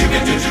 but you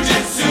can do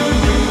jujitsu.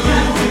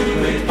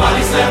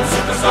 Body slam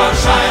superstar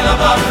Shia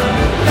LaBeouf.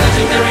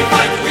 Legendary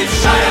fight with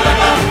Shia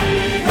LaBeouf.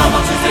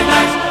 Normal Tuesday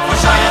night for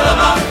Shia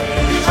LaBeouf.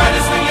 You try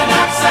to swing an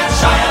axe at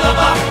Shia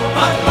LaBeouf,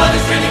 but blood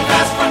is draining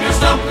fast from your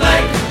stump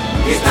leg.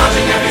 He's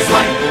dodging every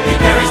swipe. He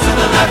parries to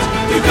the left.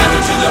 You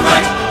counter to the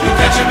right. You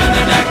catch him in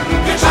the neck.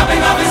 You're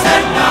chopping off his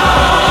head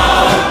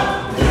now.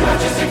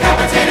 Just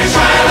decapitated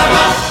Shia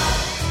LaBeouf.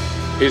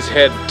 His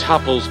head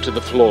topples to the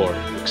floor,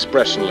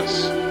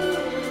 expressionless.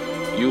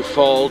 You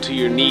fall to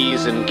your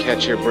knees and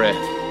catch your breath.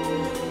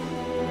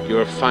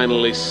 You're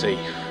finally safe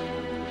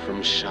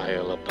from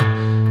Shia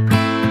LaBeouf.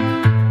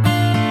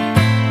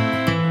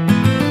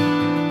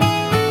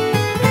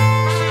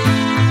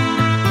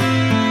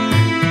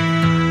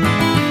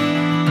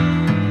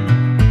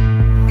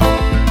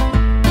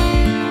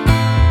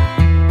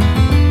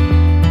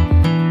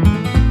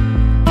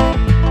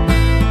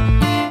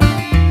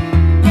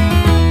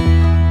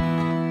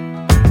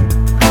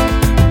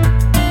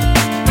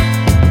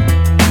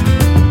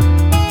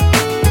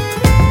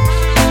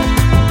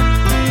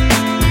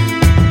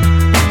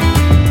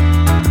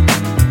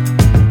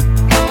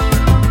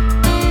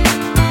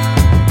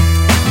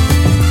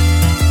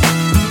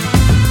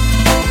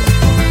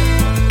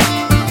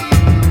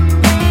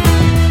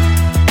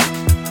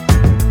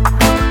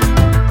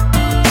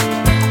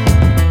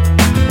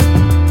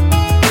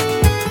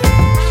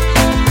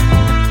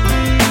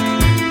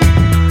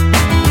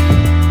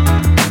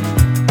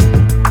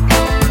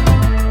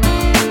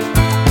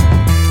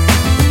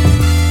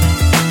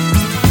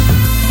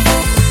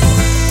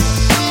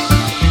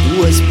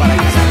 Duas para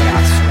cada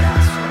braço.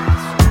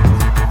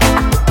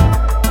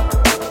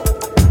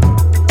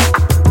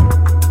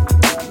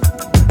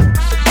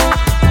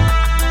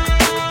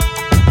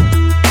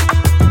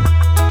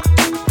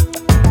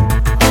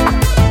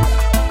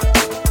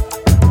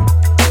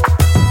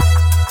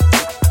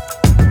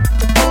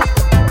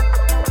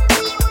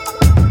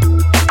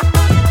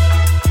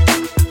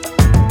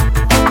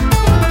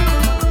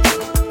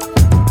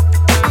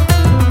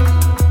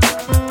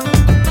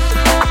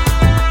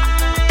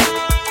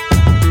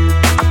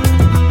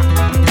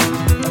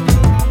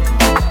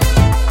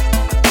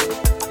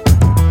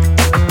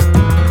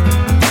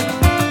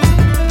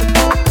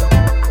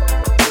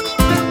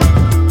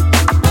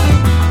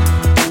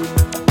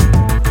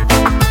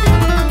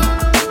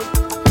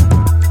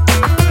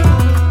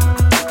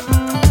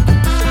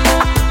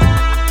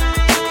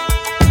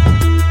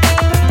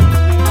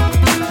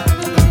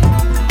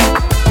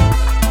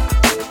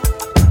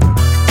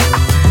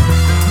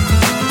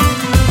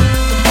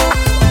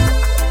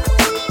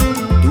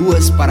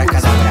 Para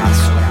cada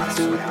braço.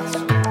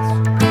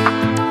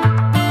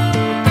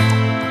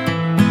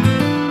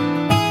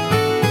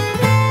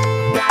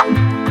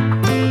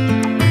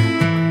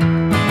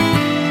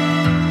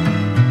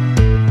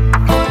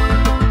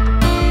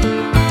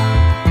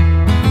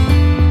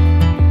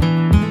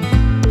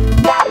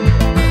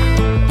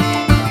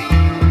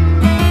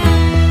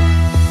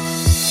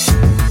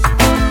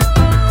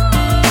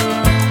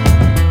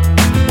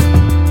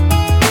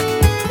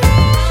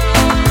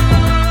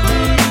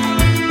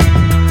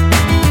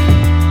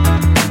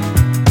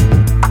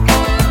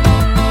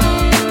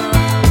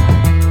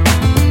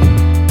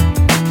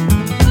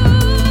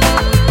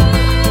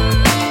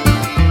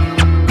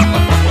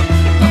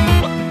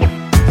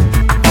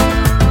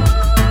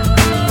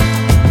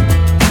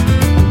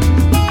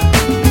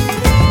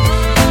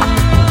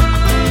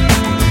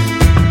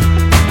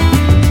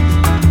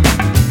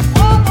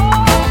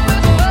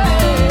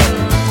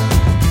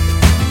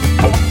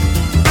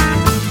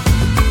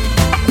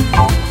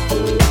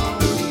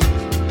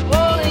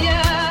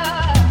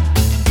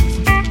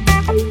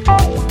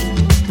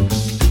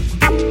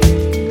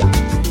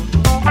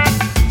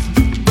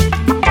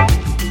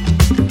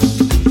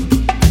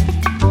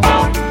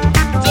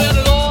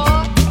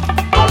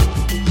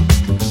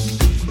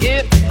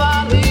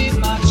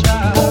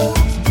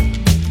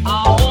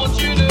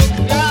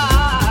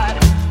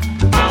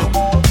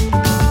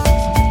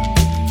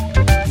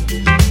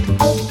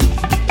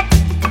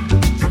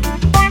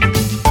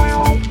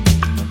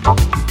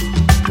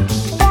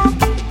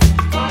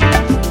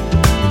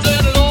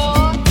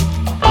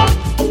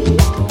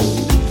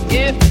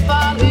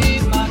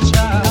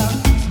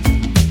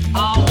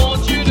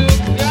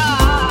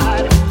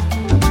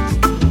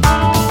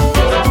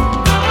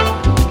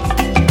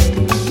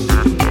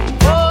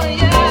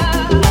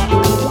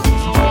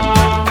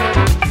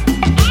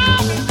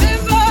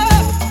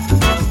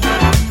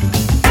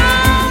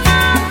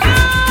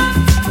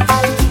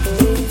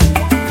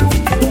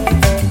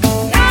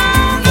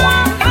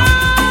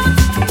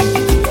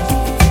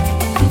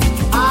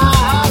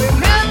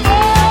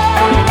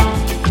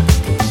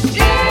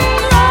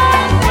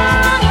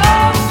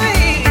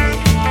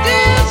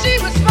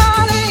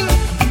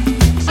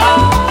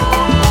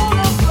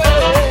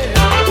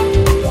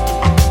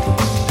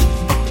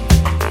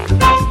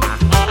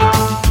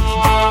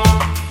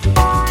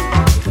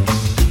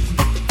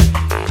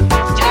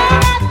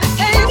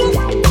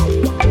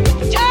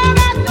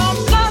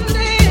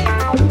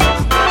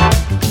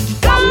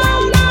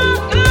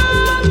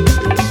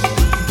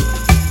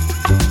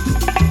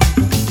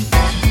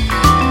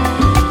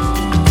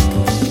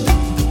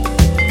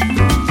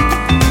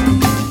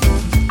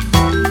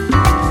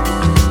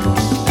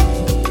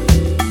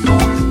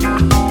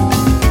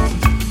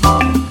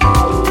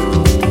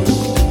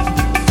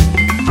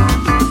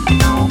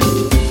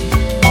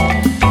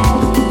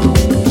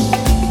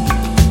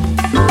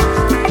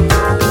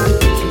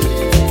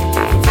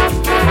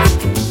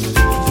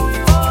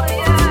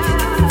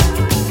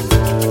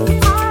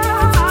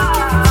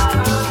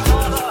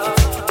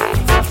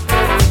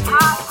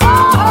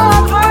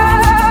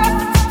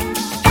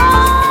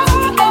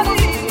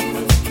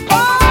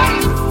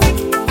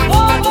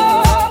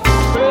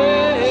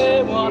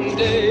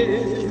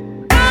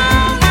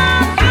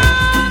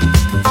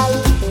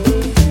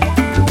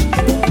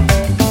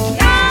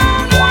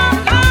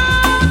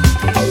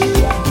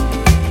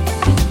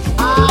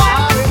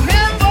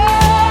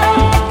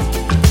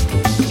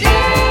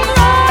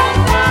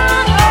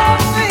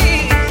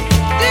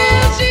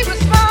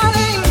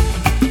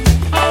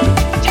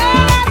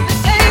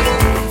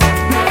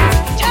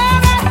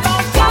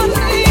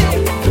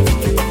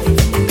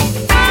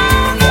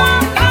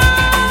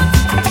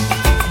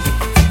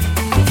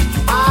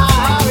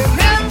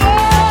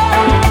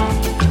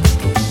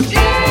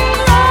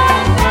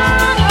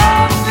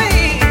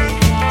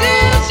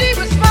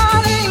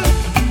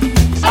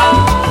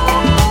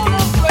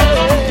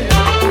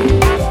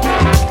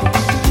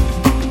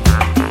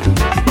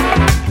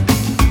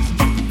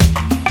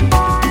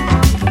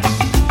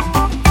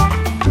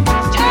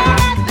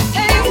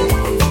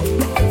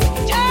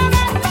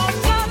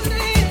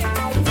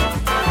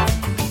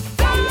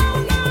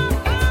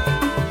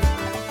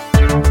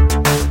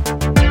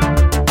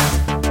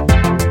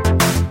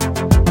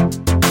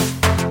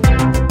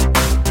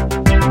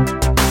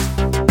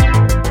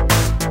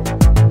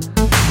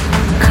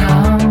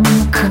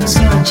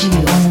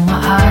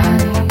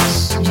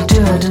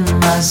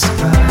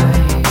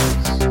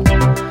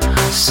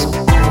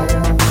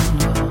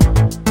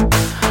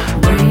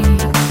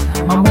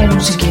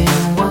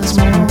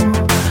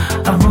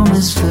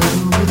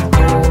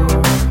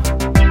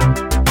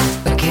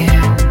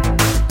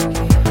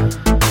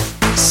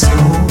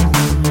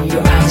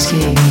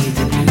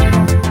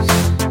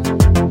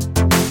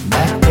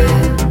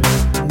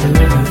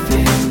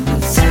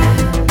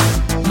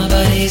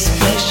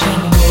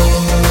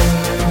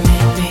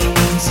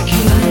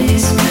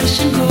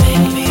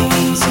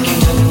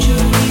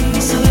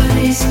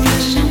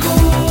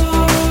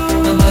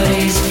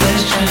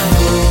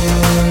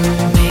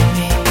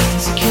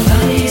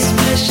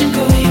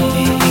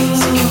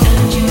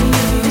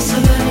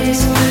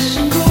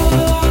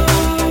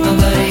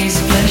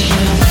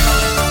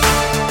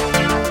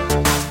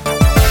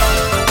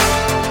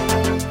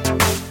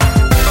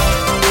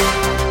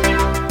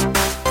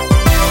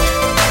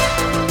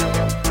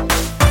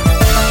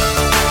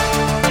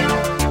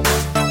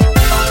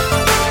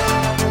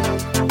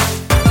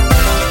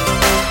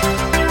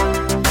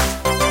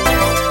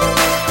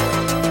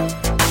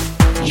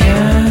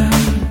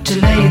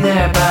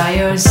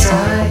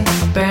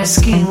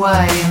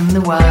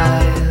 the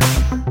wild.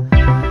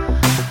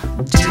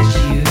 Did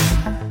you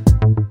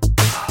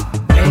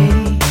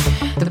break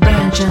the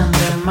branch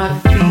under my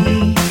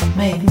feet?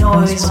 Make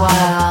noise while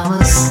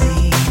I'm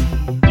asleep.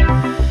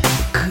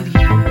 Could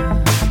you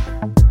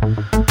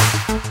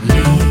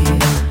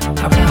leave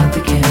about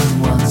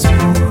again once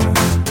more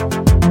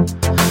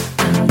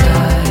and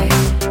die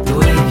the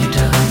way you've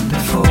done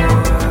before?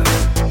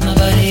 My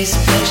body's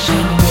flesh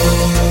and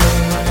bone.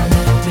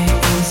 Let me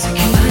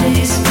insecure. My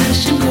body's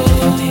flesh and bone.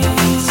 Let me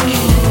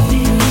insecure. Let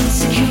me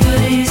insecure.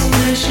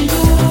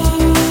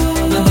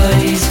 My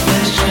body's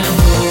flesh and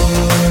bone.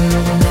 My body's flesh and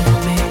bone.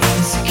 Let me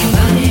insecure.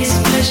 My body's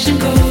flesh and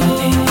bone.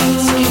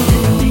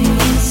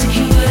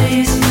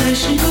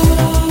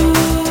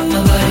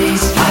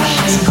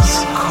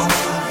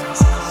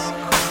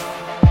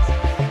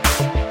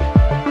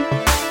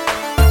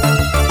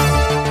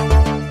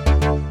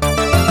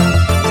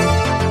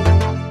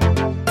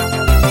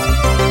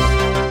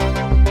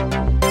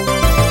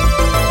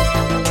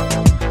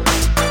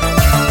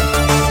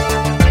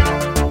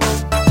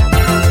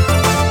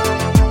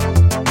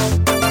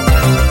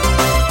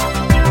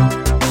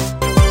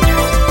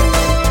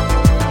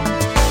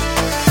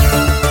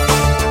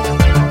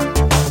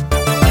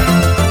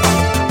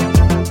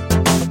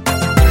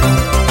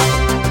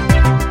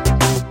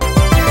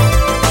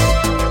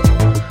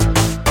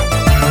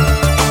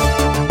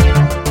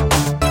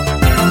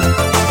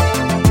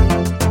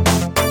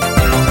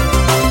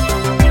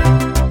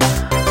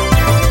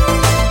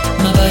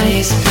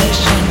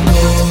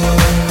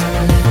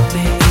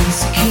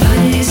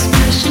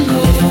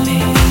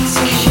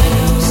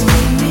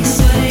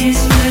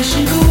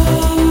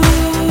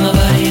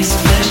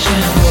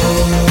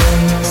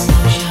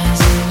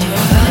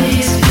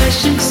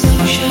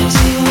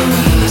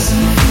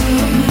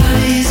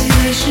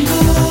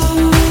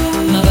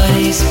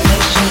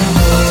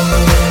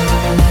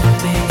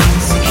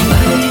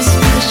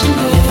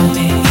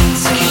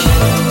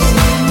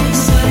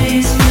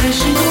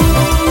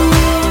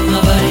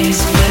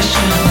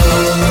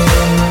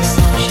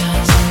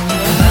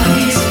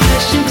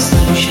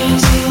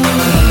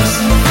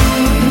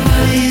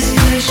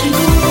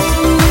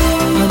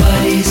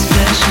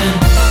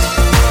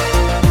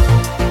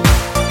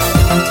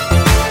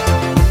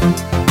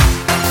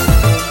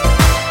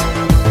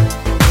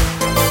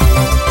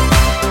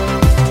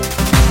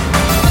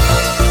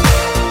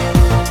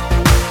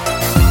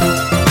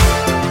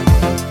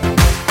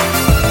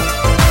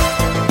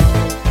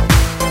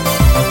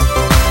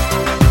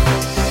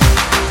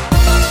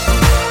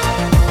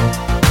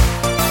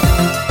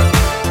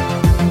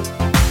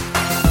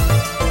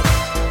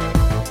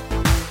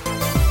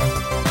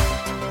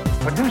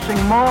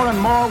 More and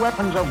more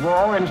weapons of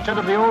war instead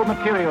of the old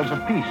materials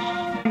of peace.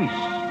 Peace.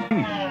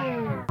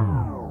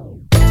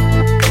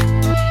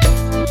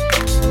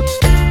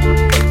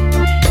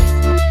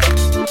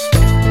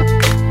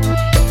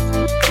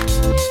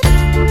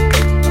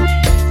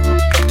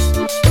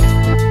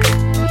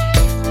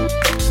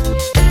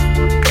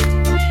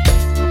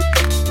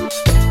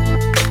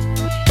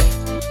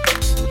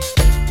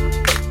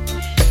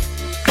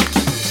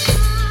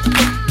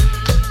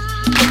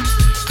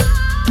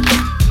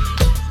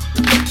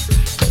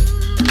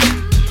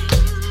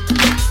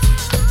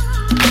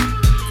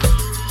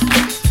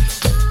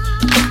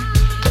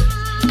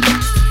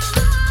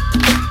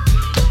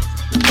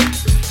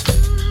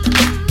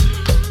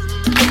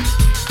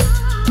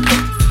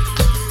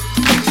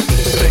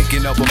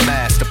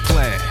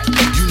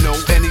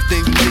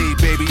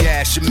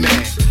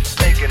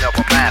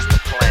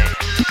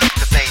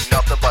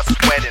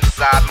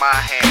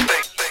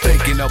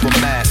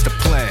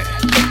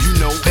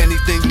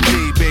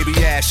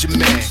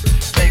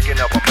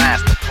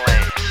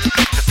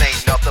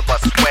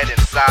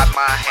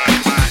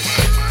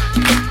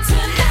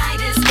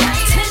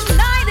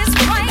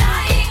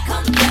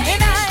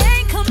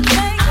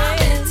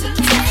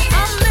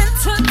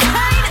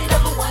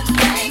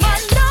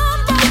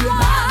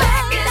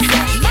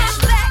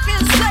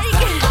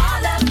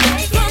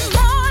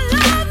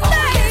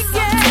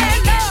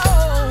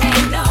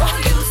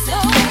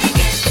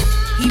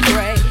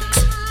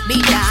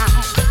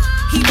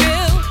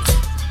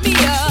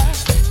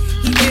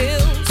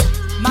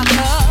 My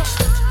cup,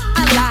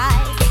 I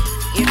like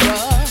it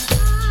rough.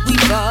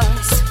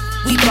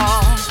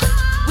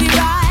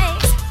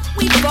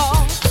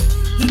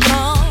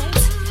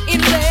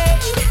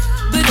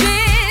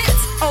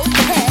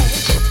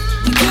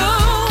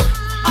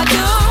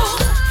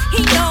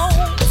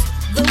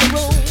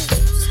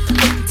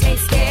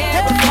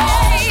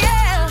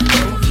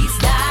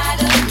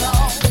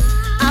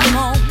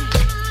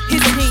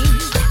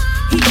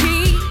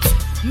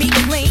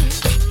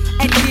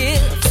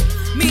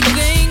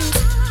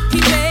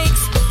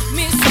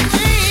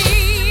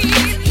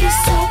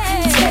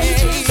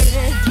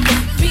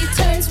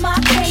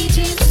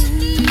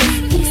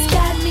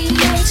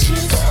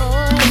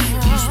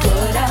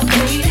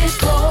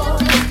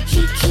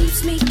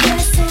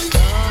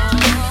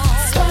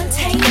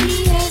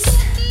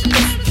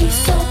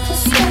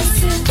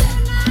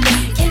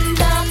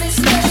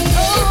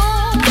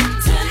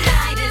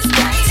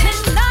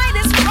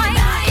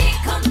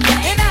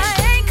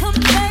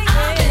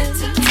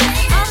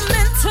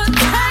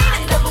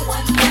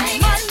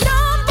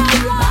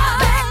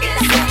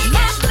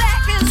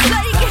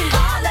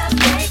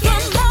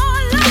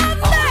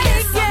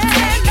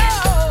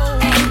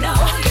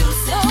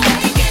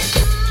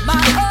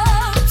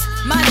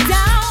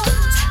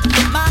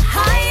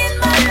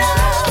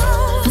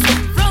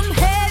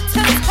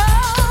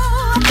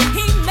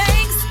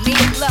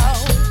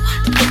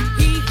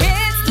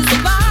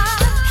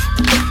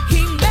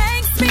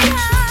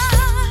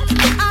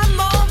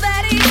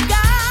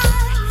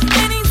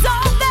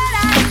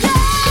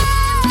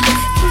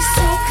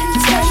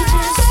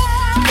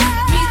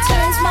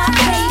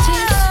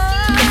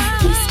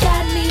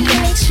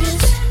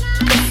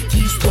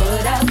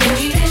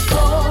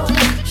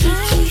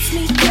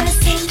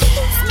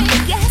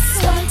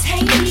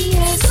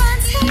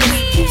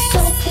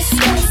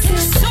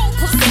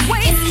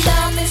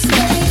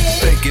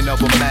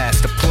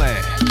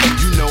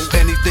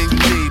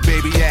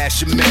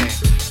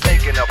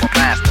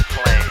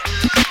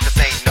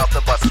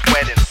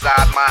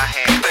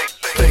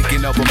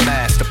 a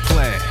master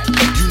plan.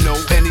 You know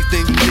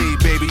anything you need,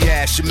 baby,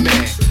 ask your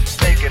man.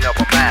 Thinking of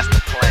a master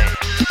plan.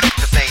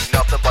 This ain't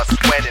nothing but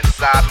sweat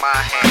inside my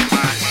hand.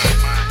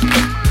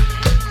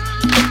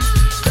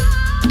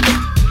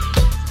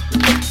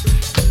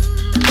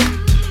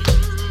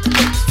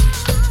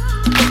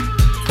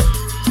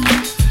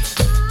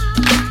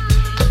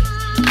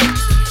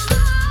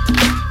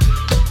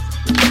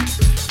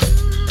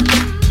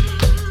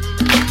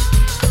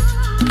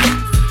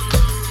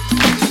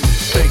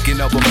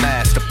 Thinking of a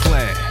master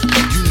plan.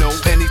 You know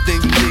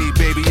anything you need,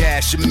 baby,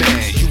 ask your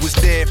man. You was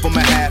there for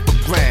my half a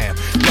gram.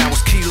 Now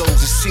it's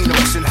kilos and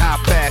C-notes and high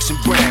fashion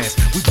brands.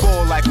 We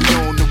ball like we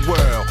own the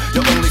world.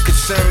 The only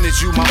concern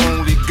is you, my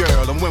only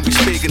girl. And when we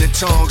speaking in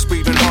tongues,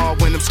 breathing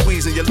hard when I'm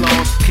squeezing your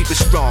lungs. Keep it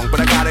strong, but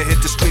I gotta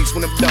hit the streets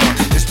when I'm done.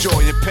 It's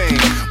joy and pain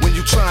when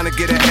you trying to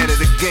get ahead of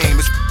the game.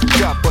 It's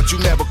up, but you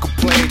never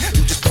complain.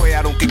 You just pray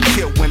I don't get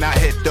killed when I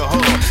hit the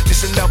hood.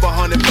 Just another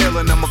 100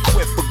 million, I'm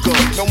equipped for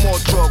good. No more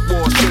drug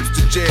wars, trips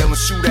to jail and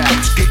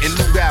shootouts. Getting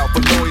loot out,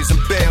 but lawyers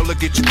and bail will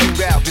get you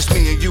through out. Just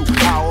me and you,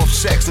 high off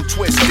sex and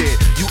twisted.